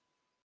Christ.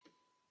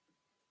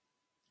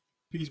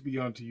 Peace be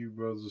unto you,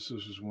 brothers and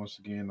sisters. Once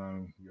again,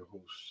 I'm your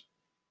host,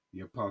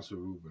 the Apostle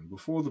Reuben.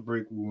 Before the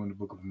break, we were in the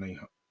book of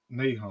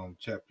Nahum,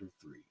 chapter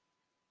 3.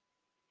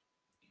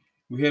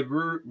 We had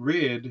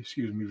read,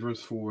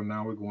 verse 4, and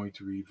now we're going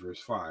to read verse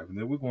 5. And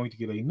then we're going to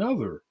get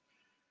another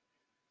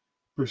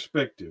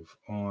perspective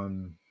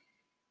on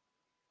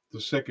the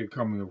second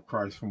coming of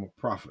Christ from a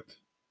prophet.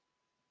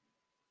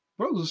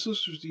 Brothers and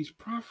sisters, these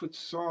prophets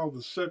saw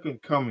the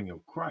second coming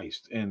of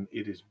Christ, and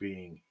it is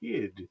being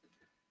hid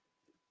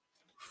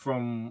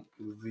from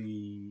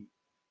the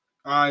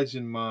eyes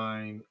and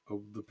mind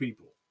of the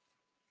people.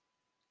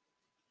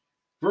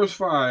 Verse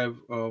 5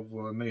 of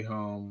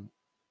Nahum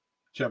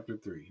chapter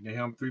 3.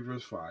 Nahum 3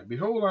 verse 5.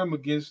 Behold, I am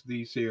against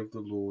thee, saith the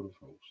Lord of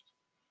hosts,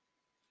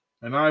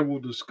 and I will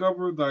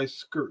discover thy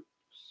skirts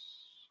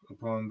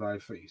upon thy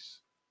face,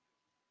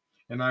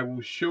 and I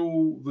will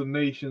show the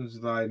nations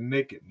thy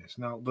nakedness.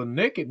 Now, the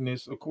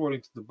nakedness,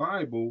 according to the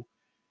Bible,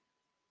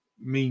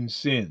 means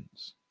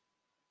sins.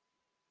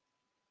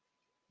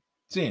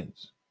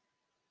 Sins.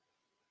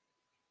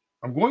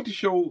 I'm going to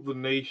show the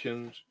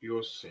nations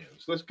your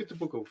sins. Let's get the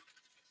book of,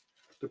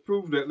 to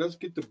prove that, let's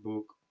get the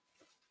book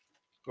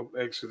of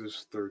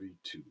Exodus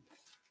 32.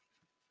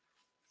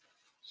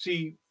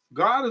 See,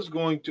 God is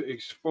going to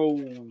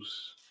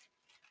expose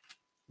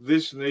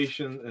this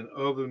nation and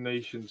other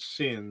nations'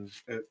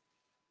 sins at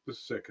the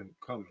second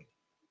coming.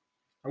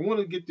 I want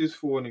to get this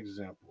for an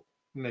example.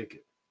 Naked.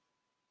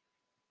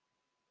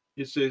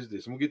 It says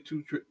this. I'm going to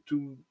get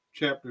two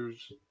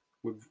chapters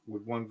with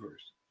one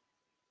verse.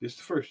 This is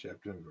the first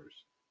chapter and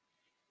verse.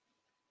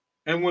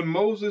 And when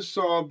Moses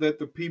saw that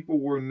the people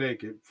were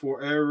naked,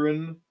 for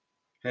Aaron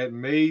had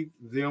made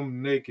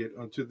them naked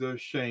unto their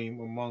shame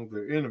among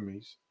their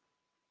enemies.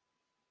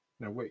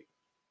 Now wait.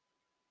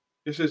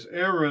 It says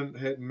Aaron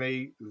had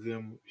made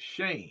them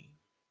shame.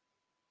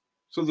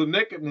 So the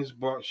nakedness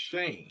brought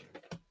shame.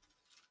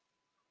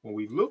 When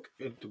we look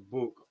at the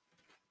book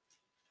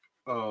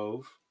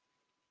of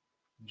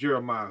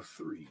Jeremiah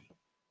 3,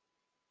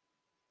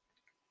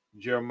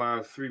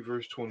 Jeremiah 3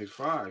 verse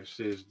 25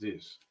 says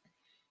this.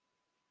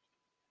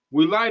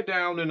 We lie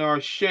down in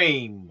our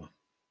shame,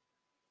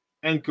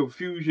 and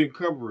confusion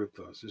covereth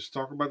us. It's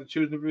talking about the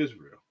children of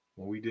Israel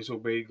when we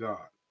disobey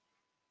God.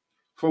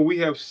 For we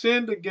have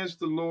sinned against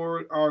the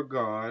Lord our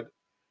God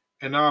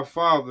and our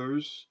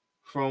fathers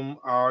from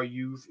our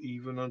youth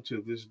even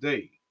until this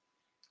day.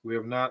 We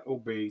have not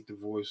obeyed the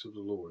voice of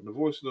the Lord. And the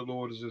voice of the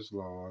Lord is his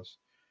laws,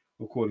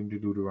 according to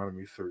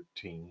Deuteronomy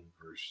 13,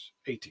 verse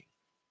 18.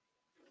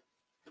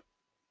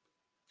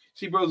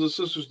 See, brothers and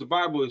sisters, the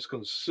Bible is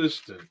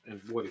consistent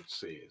in what it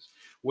says.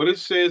 What it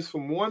says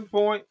from one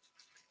point,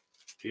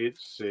 it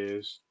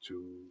says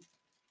to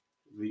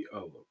the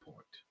other point.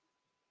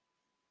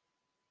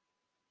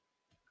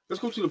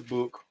 Let's go to the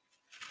book.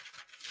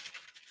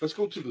 Let's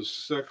go to the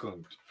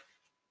second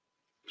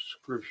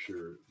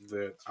scripture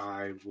that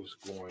I was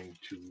going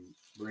to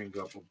bring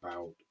up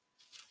about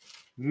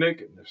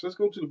nakedness. Let's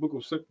go to the book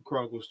of 2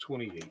 Chronicles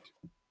 28.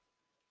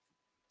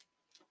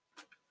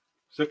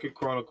 2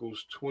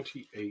 Chronicles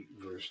 28,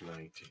 verse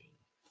 19.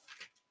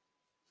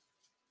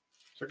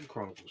 2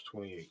 Chronicles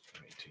 28,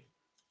 19.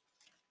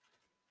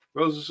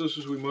 Brothers and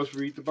sisters, we must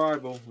read the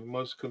Bible. We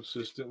must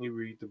consistently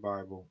read the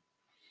Bible.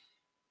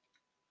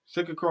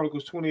 2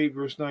 Chronicles 28,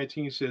 verse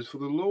 19 says, For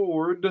the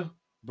Lord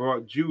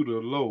brought Judah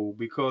low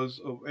because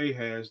of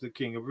Ahaz, the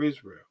king of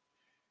Israel.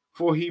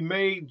 For he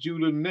made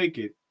Judah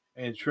naked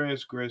and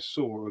transgressed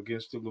sore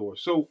against the Lord.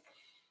 So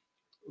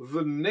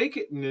the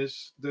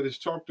nakedness that is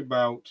talked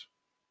about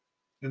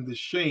and the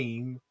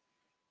shame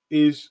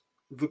is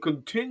the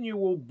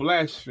continual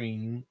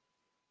blaspheme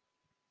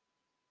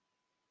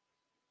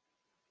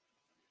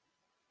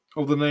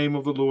of the name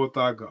of the Lord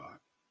thy God.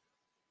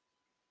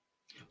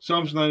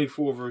 Psalms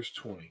 94, verse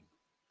 20.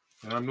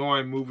 And I know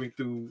I'm moving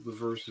through the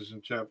verses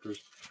and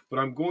chapters, but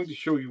I'm going to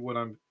show you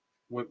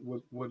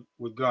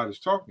what God is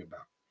talking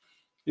about.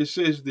 It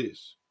says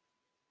this.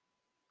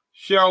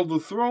 Shall the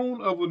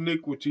throne of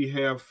iniquity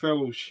have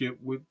fellowship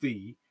with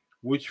thee,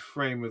 which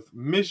frameth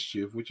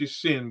mischief, which is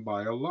sin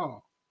by a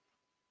law.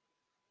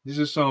 This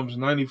is Psalms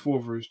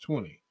 94, verse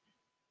 20.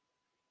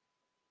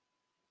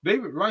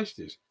 David writes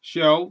this: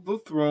 Shall the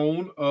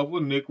throne of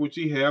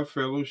iniquity have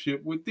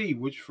fellowship with thee,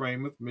 which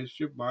frameth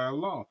mischief by a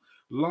law?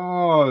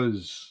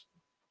 Laws.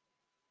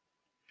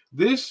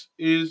 This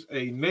is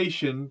a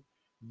nation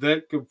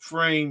that could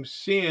frame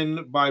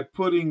sin by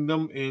putting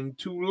them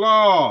into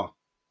law.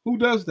 Who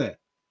does that?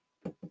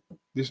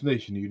 This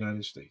nation, the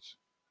United States.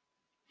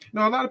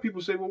 Now, a lot of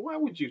people say, well, why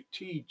would you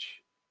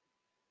teach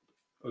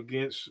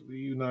against the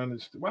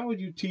United States? Why would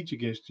you teach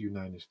against the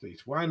United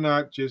States? Why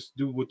not just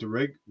do what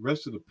the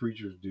rest of the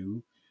preachers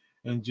do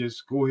and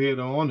just go ahead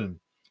on and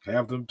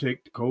have them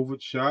take the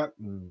COVID shot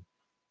and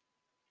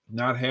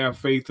not have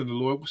faith in the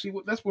Lord? See,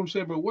 that's what I'm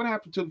saying. But what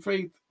happened to the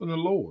faith in the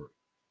Lord?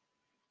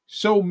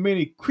 So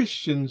many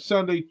Christian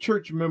Sunday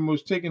church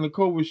members taking the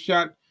COVID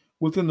shot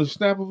within the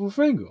snap of a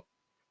finger.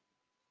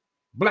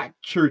 Black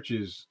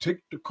churches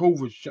take the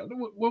COVID shot.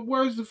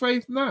 Where's the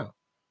faith now?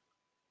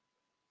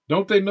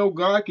 Don't they know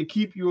God can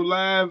keep you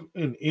alive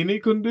in any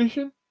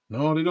condition?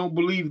 No, they don't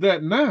believe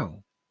that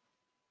now.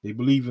 They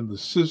believe in the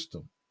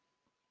system.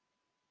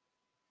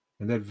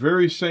 And that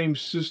very same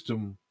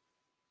system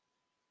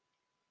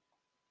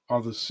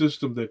are the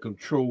system that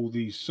control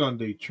these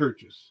Sunday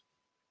churches.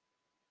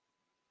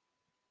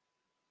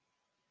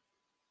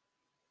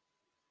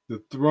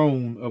 The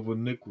throne of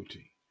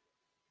iniquity.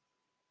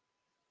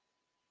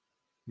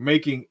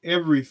 Bringing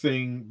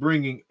everything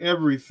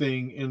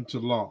into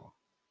law.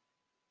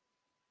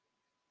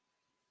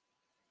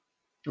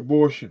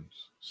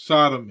 Abortions,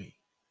 sodomy.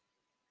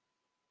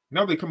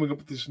 Now they're coming up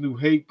with this new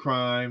hate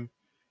crime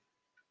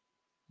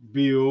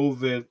bill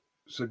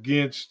that's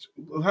against.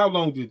 How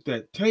long did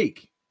that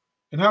take?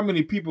 And how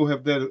many people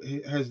has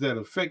that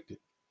affected?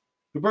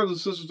 The brothers and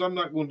sisters, I'm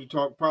not going to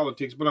talk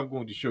politics, but I'm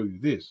going to show you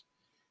this.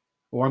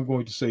 Or I'm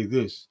going to say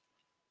this.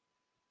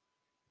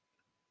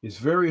 It's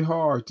very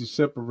hard to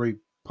separate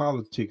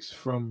politics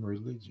from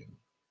religion.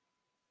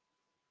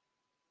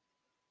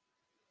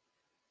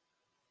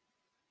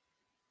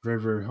 Very,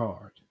 very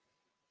hard.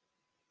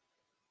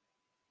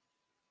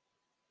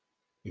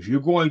 If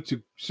you're going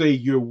to say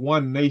you're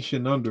one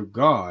nation under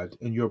God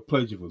in your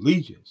Pledge of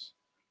Allegiance,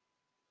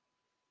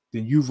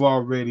 then you've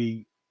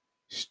already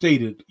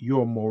stated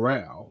your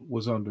morale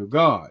was under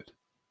God.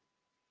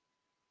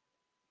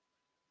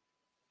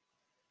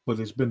 But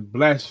it's been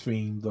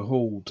blasphemed the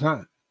whole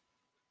time.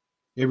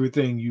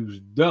 Everything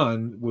you've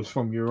done was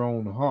from your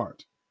own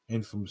heart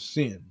and from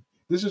sin.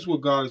 This is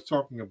what God is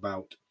talking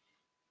about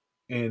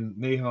in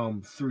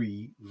Nahum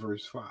 3,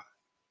 verse 5.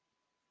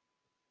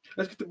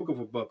 Let's get the book of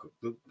Habakkuk,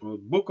 the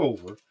book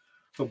over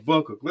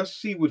Habakkuk. Let's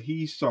see what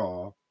he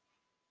saw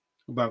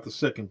about the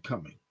second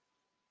coming.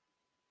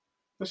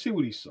 Let's see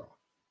what he saw.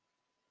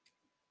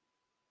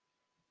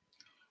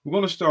 We're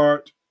going to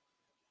start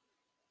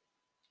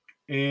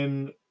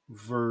in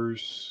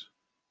verse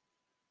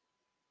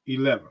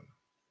 11.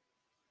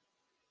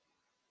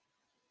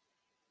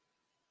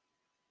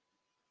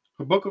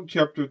 Habakkuk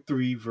chapter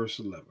 3, verse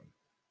 11.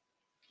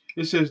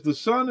 It says, the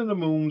sun and the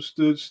moon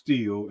stood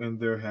still in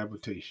their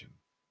habitation,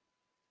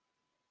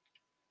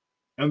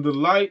 and the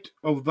light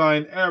of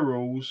thine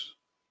arrows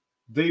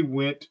they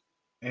went,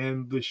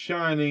 and the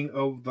shining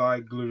of thy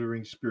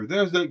glittering spear.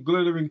 There's that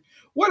glittering.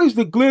 What is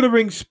the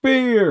glittering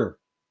spear?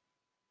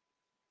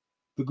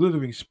 The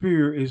glittering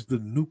spear is the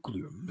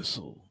nuclear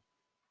missile.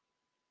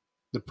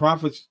 The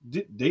prophets,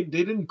 they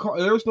didn't call,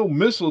 there's no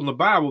missile in the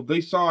Bible.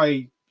 They saw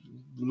a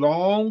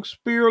long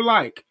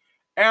spear-like,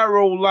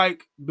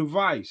 arrow-like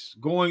device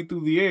going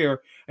through the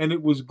air, and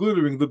it was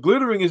glittering. The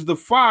glittering is the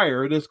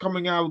fire that's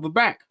coming out of the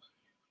back.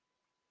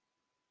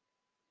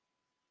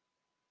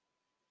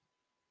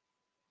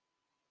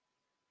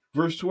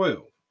 Verse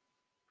 12,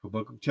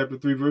 Habakkuk chapter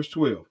 3, verse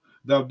 12.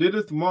 Thou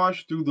didst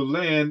march through the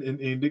land in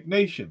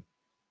indignation.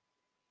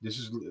 This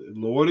is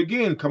Lord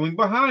again coming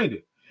behind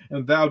it.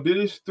 And thou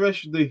didst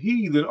thresh the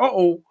heathen,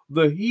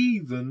 the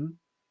heathen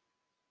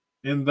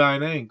in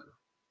thine anger.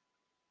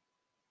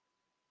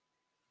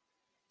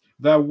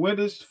 Thou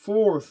wentest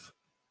forth,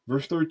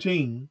 verse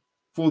 13,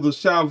 for the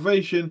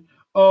salvation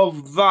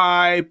of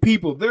thy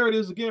people. There it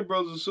is again,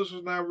 brothers and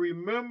sisters. Now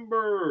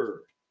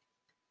remember,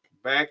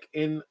 back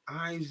in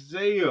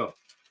Isaiah.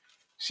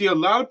 See, a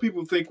lot of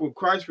people think when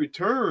Christ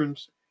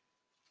returns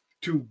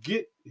to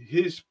get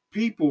his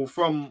people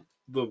from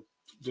the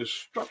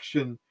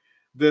destruction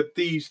that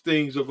these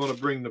things are going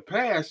to bring to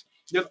pass,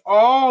 that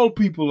all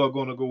people are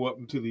going to go up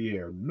into the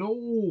air.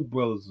 No,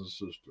 brothers and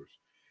sisters.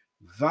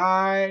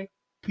 Thy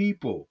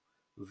people,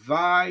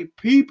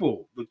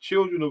 the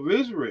children of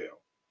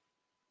Israel,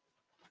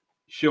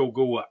 shall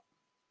go up.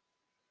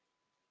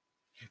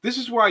 This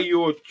is why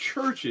your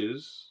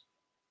churches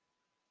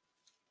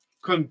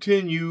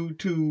continue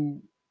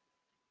to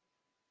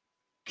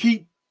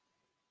keep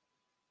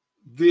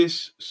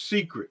this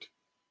secret.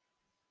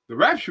 The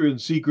rapture in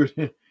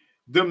secret,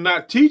 them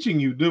not teaching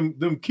you,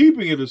 them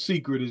keeping it a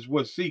secret is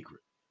what's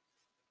secret.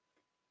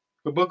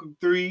 Habakkuk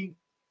 3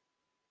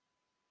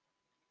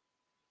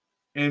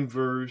 and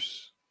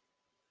verse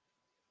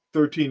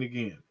 13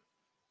 again.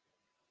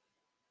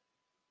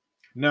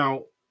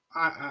 Now,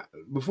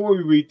 before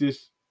we read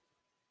this,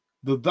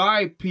 the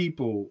thy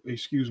people,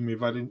 excuse me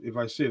if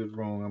I said it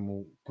wrong, I'm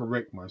gonna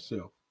correct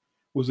myself,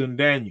 was in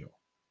Daniel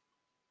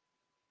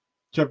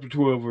chapter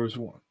 12, verse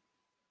 1.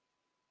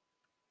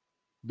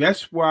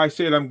 That's why I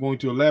said I'm going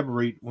to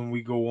elaborate when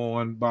we go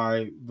on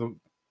by the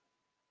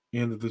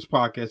end of this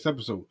podcast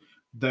episode.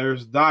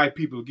 There's thy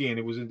people again.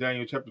 It was in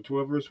Daniel chapter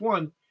 12, verse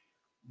 1,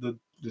 the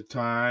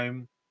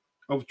time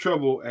of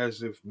trouble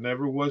as if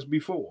never was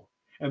before.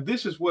 And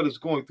this is what it's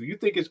going through. You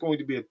think it's going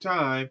to be a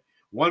time,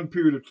 one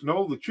period of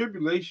no, the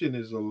tribulation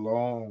is a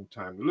long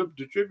time.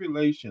 The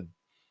tribulation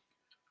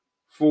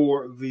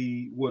for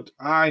what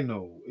I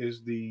know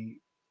is the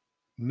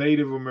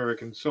Native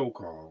American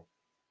so-called,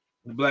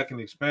 the Black and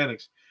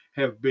Hispanics,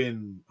 have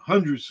been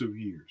hundreds of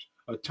years,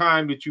 a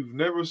time that you've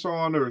never saw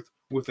on earth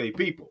with a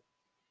people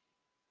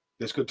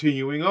that's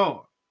continuing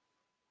on.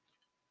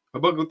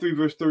 Habakkuk 3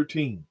 verse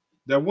 13,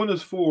 that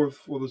winnest forth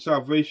for the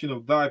salvation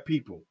of thy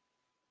people,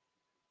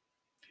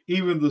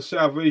 even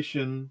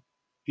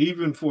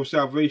for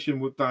salvation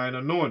with thine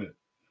anointed.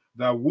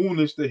 Thou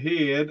woundest the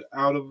head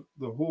out of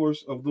the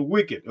horse of the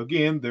wicked.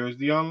 Again, there's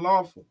the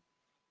unlawful.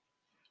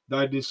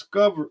 By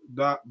discovering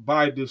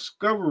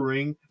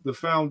the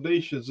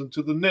foundations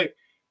into the neck,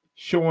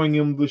 showing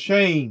him the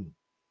shame.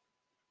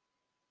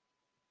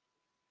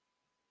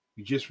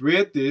 We just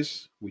read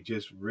this,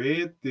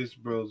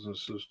 brothers and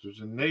sisters,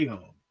 in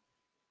Nahum,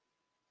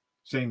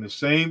 saying the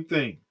same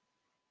thing.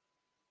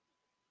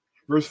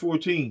 Verse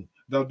 14,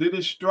 thou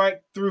didst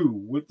strike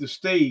through with the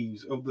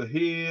staves of the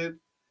head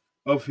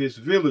of his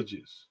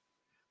villages.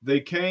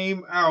 They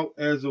came out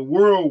as a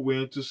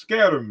whirlwind to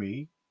scatter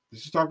me.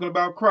 This is talking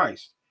about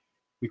Christ.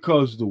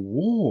 Because the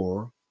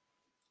war,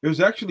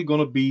 there's actually going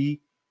to be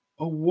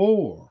a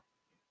war.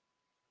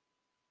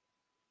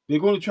 They're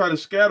going to try to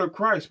scatter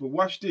Christ, but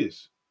watch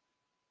this.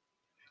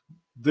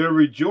 Their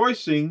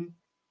rejoicing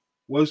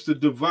was to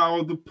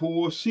devour the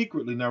poor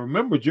secretly. Now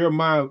remember,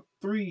 Jeremiah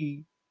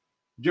 5,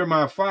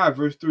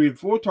 verse 3 and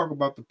 4 talk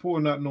about the poor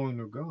not knowing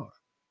their God.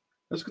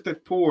 Let's get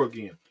that poor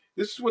again.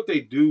 This is what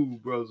they do,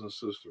 brothers and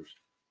sisters.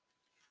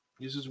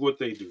 This is what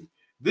they do.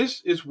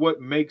 This is what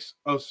makes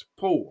us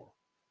poor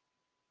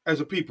as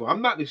a people.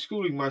 I'm not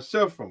excluding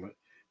myself from it,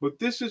 but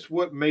this is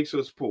what makes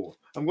us poor.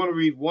 I'm going to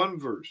read one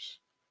verse.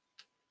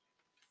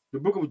 The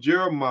book of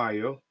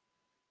Jeremiah.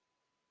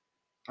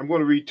 I'm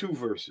going to read two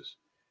verses.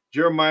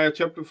 Jeremiah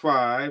chapter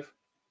 5,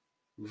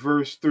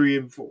 verse 3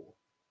 and 4.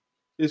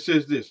 It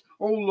says this,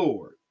 O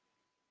Lord,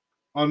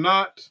 are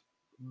not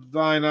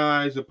thine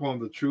eyes upon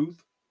the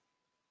truth?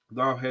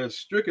 Thou hast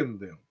stricken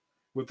them,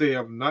 but they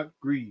have not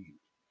grieved.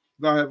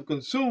 Thou hast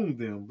consumed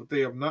them, but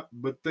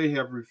they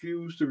have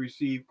refused to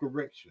receive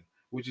correction,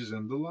 which is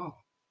in the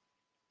law.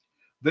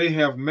 They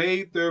have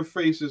made their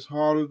faces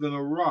harder than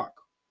a rock.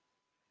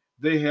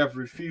 They have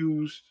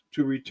refused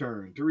to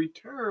return. To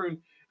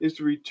return is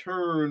to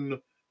return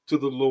to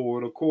the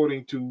Lord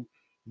according to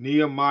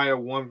Nehemiah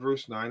 1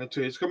 verse 9 and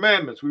to his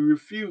commandments. We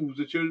refuse,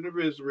 the children of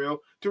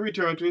Israel, to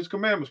return to his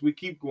commandments. We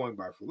keep going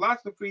by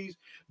philosophies,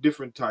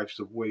 different types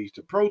of ways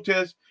to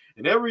protest,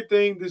 and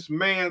everything this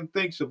man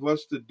thinks of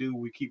us to do,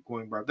 we keep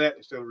going by that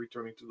instead of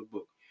returning to the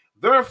book.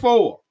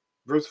 Therefore,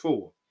 verse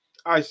 4,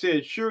 I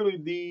said, surely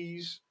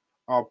these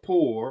are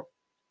poor,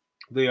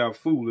 they are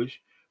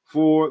foolish,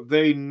 for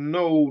they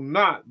know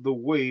not the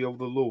way of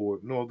the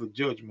Lord, nor the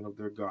judgment of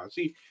their God.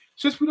 See,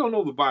 since we don't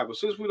know the Bible,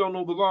 since we don't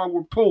know the law,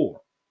 we're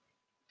poor.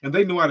 And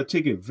they know how to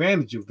take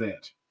advantage of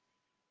that,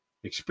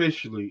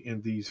 especially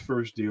in these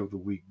first day of the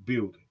week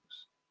buildings.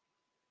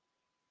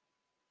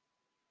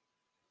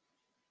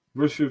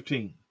 Verse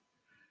 15,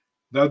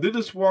 thou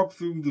didst walk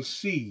through the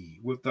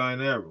sea with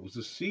thine arrows,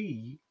 the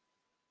sea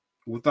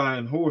with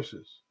thine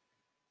horses,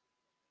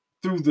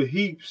 through the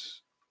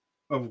heaps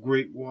of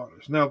great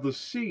waters. Now, the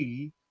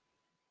sea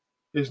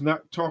is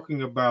not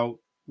talking about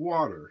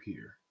water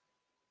here.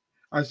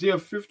 Isaiah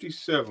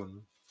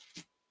 57,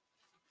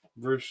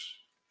 let's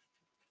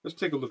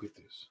take a look at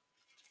this.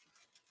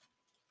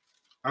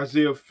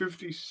 Isaiah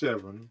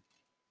 57,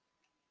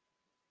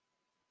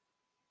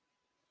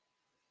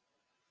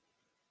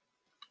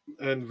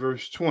 and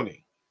verse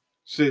 20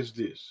 says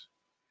this,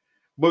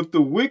 but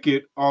the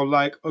wicked are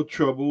like a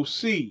troubled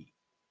sea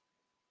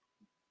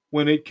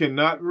when it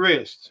cannot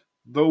rest.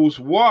 Those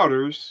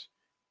waters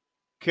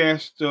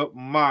cast up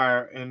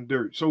mire and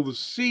dirt. So the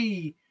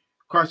sea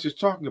Christ is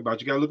talking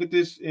about, you got to look at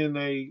this in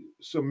a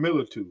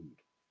similitude.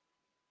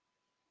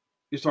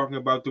 It's talking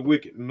about the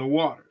wicked and the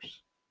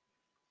waters.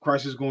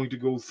 Christ is going to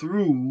go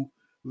through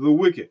the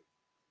wicked,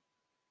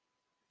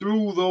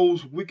 through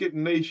those wicked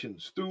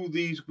nations, through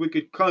these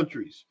wicked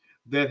countries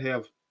that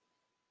have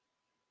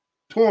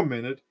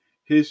tormented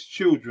his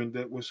children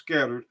that were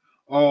scattered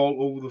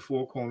all over the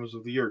four corners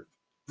of the earth.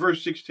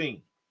 Verse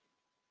 16,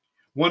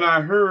 when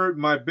I heard,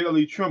 my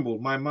belly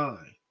trembled, my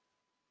mind.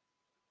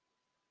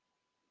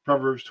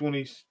 Proverbs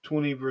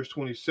 20 verse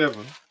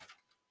 27.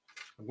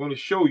 I'm going to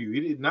show you.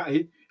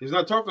 It's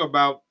not talking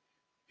about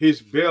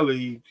his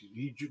belly.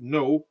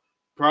 No,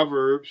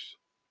 Proverbs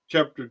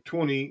chapter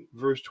 20,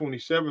 verse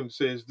 27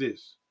 says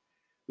this: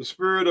 the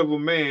spirit of a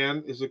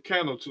man is a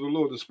candle to the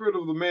Lord. The spirit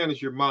of the man is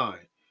your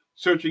mind,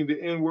 searching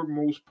the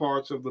inwardmost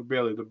parts of the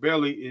belly. The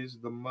belly is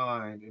the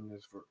mind in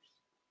this verse.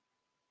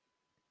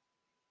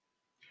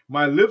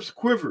 My lips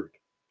quivered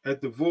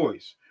at the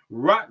voice.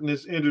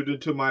 Rottenness entered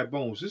into my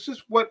bones. This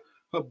is what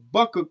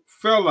Habakkuk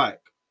felt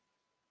like.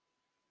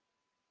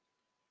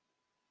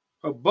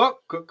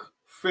 Habakkuk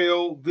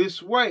fell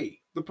this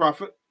way. The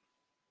prophet,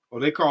 or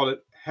they call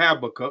it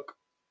Habakkuk,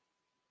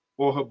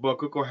 or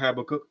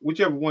Habakkuk,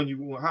 whichever one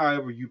you want,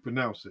 however you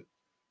pronounce it,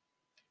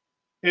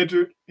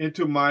 entered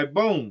into my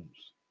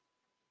bones.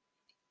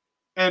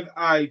 And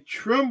I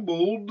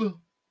trembled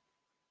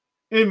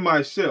in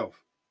myself,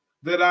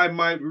 that I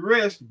might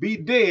rest, be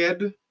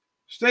dead,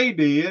 stay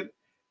dead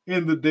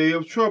in the day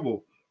of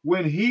trouble.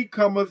 When he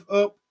cometh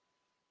up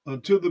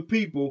unto the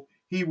people,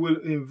 he will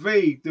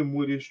invade them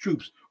with his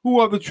troops. Who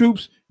are the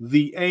troops?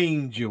 The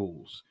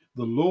angels.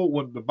 The Lord,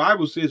 what the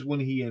Bible says, when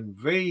he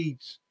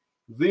invades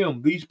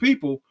them, these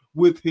people,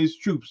 with his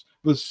troops,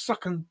 the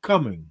second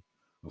coming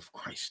of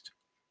Christ.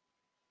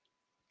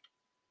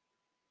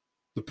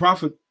 The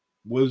prophet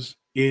was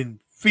in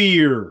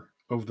fear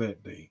of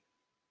that day.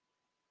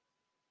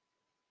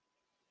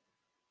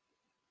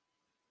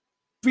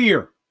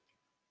 Fear.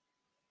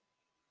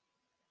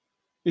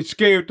 It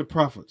scared the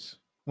prophets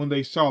when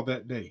they saw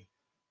that day.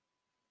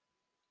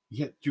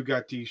 Yet you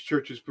got these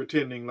churches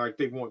pretending like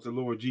they want the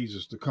Lord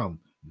Jesus to come.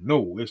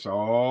 No, it's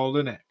all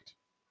an act.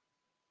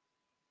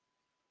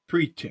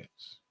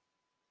 Pretense.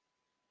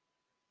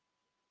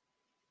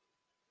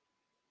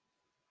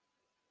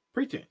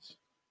 Pretense.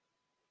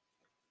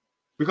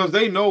 Because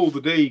they know the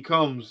day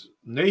comes,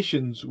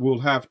 nations will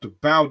have to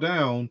bow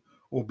down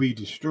or be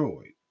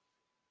destroyed.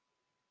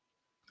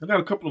 I got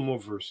a couple of more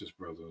verses,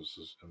 brothers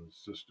and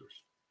sisters.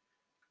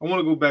 I want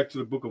to go back to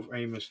the book of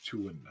Amos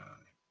 2 and 9.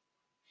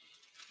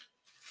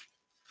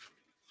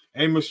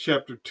 Amos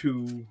chapter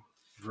 2,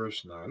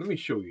 verse 9. Let me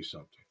show you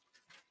something.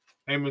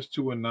 Amos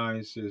 2 and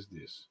 9 says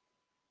this.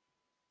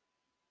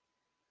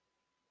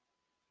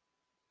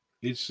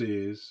 It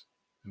says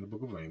in the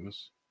book of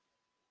Amos,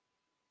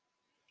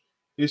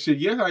 it said,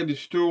 yet I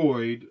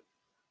destroyed,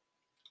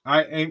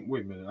 wait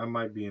a minute, I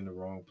might be in the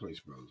wrong place,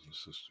 brothers and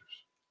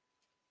sisters.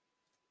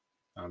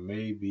 I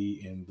may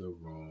be in the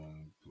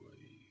wrong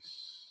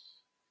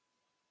place.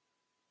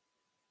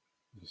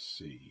 Let's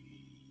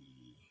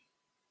see.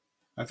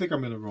 I think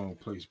I'm in the wrong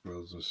place,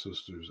 brothers and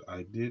sisters.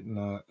 I did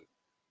not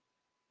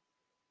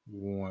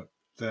want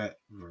that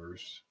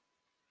verse.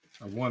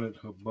 I wanted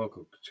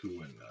Habakkuk 2 and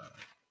 9.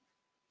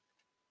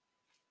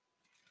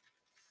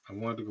 I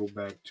wanted to go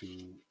back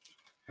to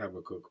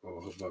Habakkuk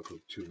or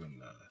Habakkuk 2 and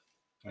 9.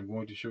 I'm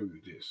going to show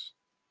you this.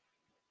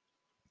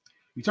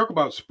 You talk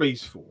about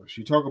Space Force.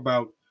 You talk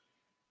about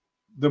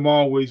them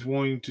always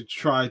wanting to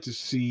try to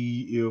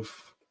see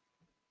if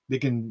they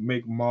can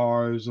make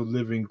Mars a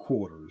living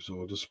quarters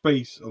or the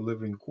space a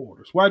living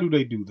quarters. Why do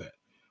they do that?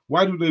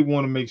 Why do they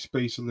want to make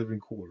space a living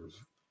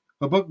quarters?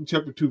 Habakkuk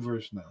chapter 2,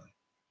 verse 9.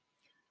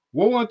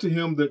 Woe unto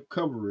him that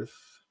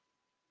covereth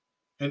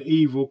an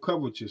evil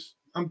covetousness.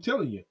 I'm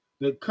telling you,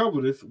 that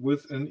coveteth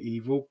with an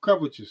evil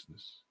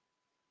covetousness.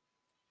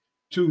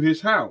 To his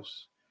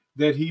house,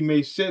 that he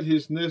may set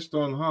his nest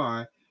on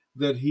high,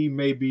 that he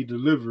may be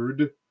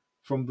delivered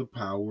from the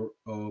power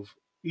of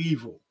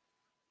evil.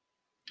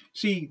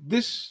 See,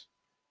 this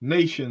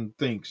nation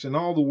thinks, and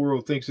all the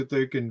world thinks, that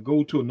they can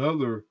go to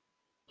another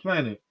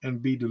planet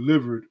and be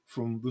delivered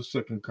from the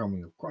second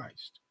coming of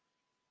Christ.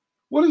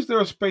 What is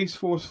there a Space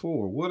Force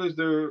for? What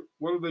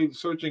are they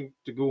searching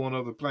to go on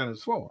other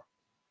planets for?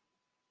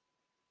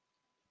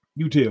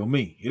 You tell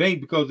me. It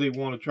ain't because they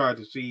want to try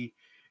to see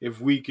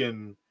if we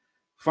can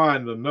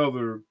find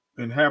another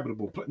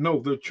inhabitable planet. No,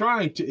 they're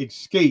trying to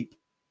escape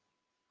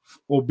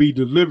or be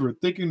delivered,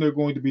 thinking they're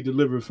going to be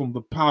delivered from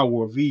the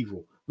power of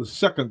evil, the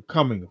second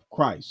coming of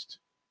Christ.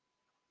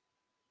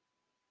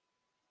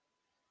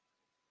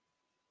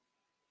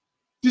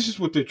 This is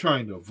what they're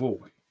trying to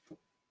avoid.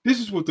 This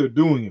is what they're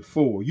doing it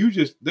for.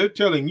 They're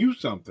telling you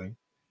something,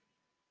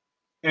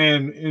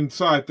 and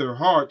inside their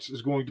hearts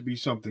is going to be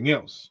something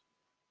else.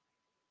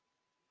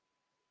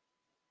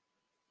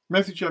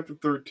 Matthew chapter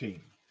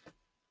 13,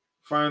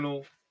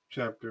 final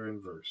chapter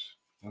and verse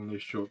on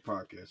this short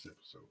podcast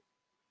episode.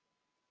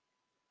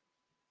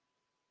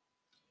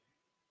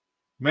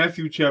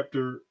 Matthew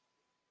chapter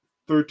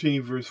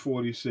 13, verse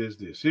 40 says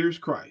this. Here's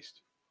Christ.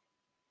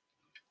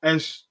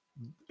 As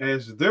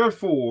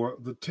therefore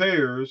the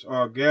tares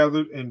are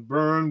gathered and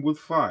burned with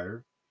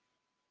fire,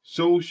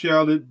 so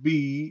shall it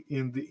be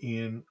in the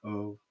end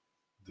of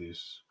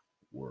this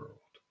world.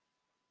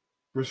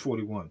 Verse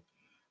 41.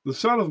 The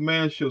Son of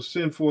Man shall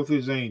send forth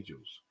his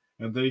angels,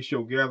 and they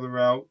shall gather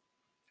out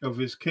of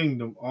his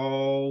kingdom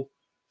all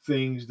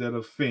things that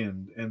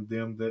offend and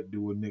them that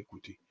do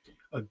iniquity.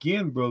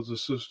 Again, brothers and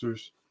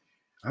sisters,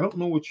 I don't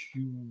know what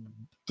you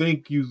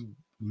think you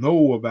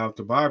know about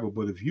the Bible,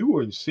 but if you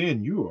are in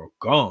sin, you are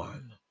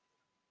gone.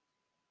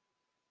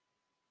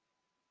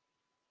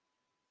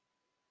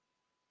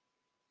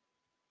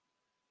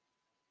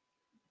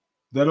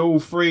 That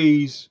old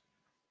phrase,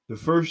 the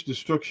first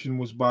destruction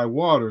was by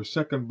water,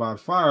 second by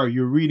fire,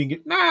 you're reading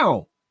it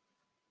now.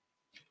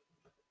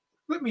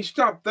 Let me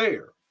stop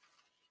there.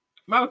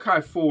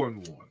 Malachi 4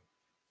 and 1.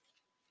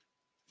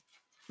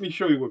 Let me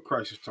show you what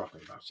Christ is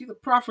talking about. See, the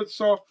prophet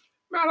saw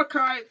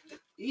Malachi,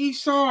 he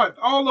saw it.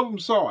 All of them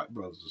saw it,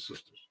 brothers and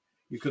sisters.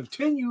 You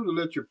continue to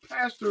let your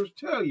pastors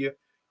tell you,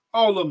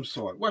 all of them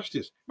saw it. Watch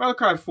this.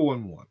 Malachi 4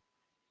 and 1.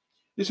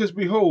 It says,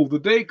 behold, the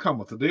day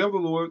cometh, the day of the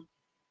Lord,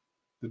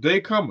 the day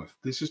cometh.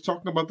 This is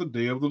talking about the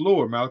day of the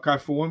Lord, Malachi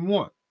 4 and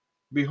 1.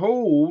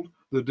 Behold,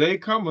 the day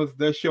cometh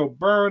that shall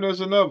burn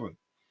as an oven,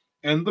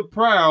 and the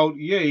proud,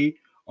 yea,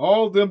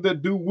 all them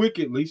that do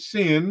wickedly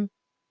sin,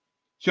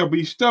 shall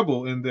be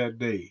stubble in that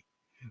day.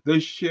 They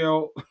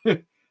shall,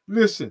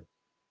 listen,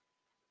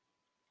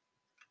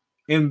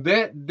 in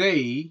that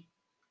day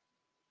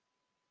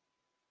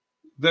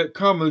that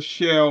cometh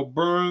shall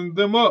burn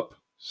them up,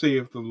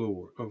 saith the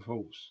Lord of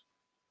hosts,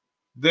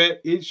 that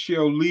it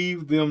shall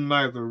leave them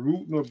neither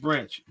root nor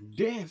branch.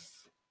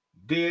 Death,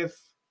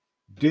 death,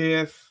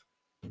 death,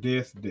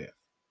 death, death.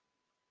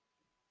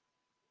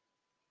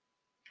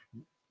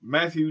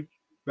 Matthew,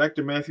 back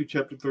to Matthew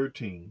chapter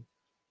 13,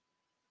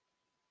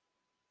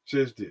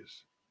 says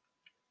this.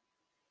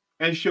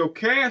 And shall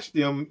cast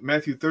them,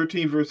 Matthew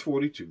 13, verse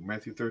 42.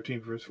 Matthew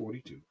 13, verse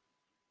 42.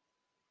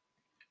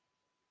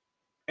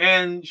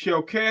 And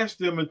shall cast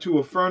them into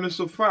a furnace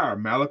of fire.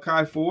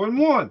 Malachi 4 and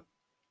 1.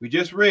 We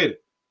just read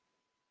it.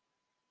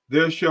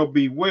 There shall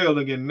be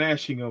wailing and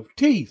gnashing of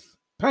teeth,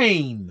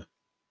 pain.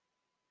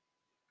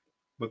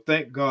 But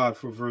thank God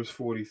for verse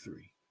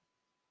 43.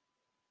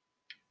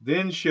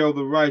 Then shall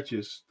the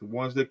righteous, the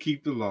ones that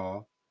keep the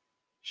law,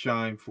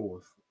 shine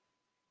forth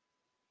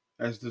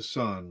as the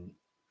sun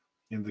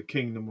in the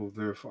kingdom of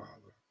their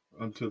Father,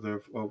 unto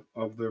their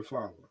of their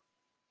Father.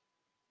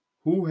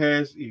 Who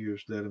has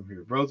ears, let him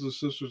hear. Brothers and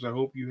sisters, I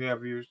hope you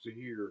have ears to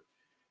hear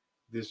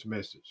this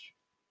message.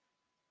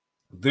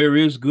 There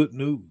is good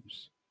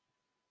news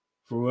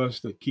for us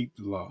that keep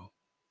the law.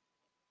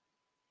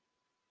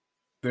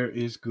 There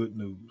is good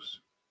news.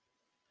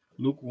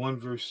 Luke 1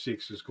 verse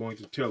 6 is going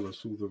to tell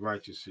us who the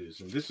righteous is.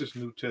 And this is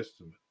New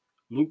Testament.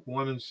 Luke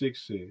 1 and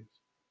 6 says,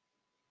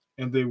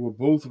 and they were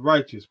both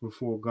righteous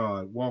before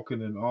God,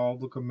 walking in all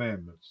the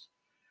commandments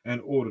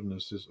and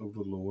ordinances of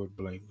the Lord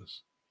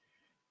blameless.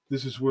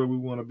 This is where we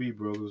want to be,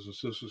 brothers and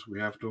sisters. We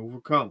have to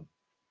overcome.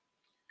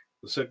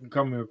 The second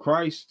coming of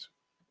Christ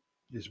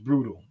is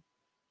brutal.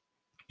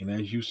 And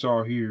as you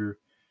saw here,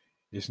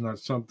 it's not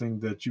something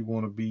that you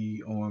want to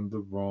be on the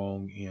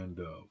wrong end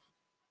of.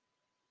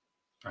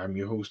 I'm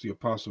your host, the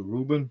Apostle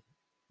Reuben.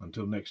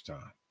 Until next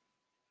time,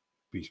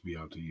 peace be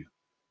out to you.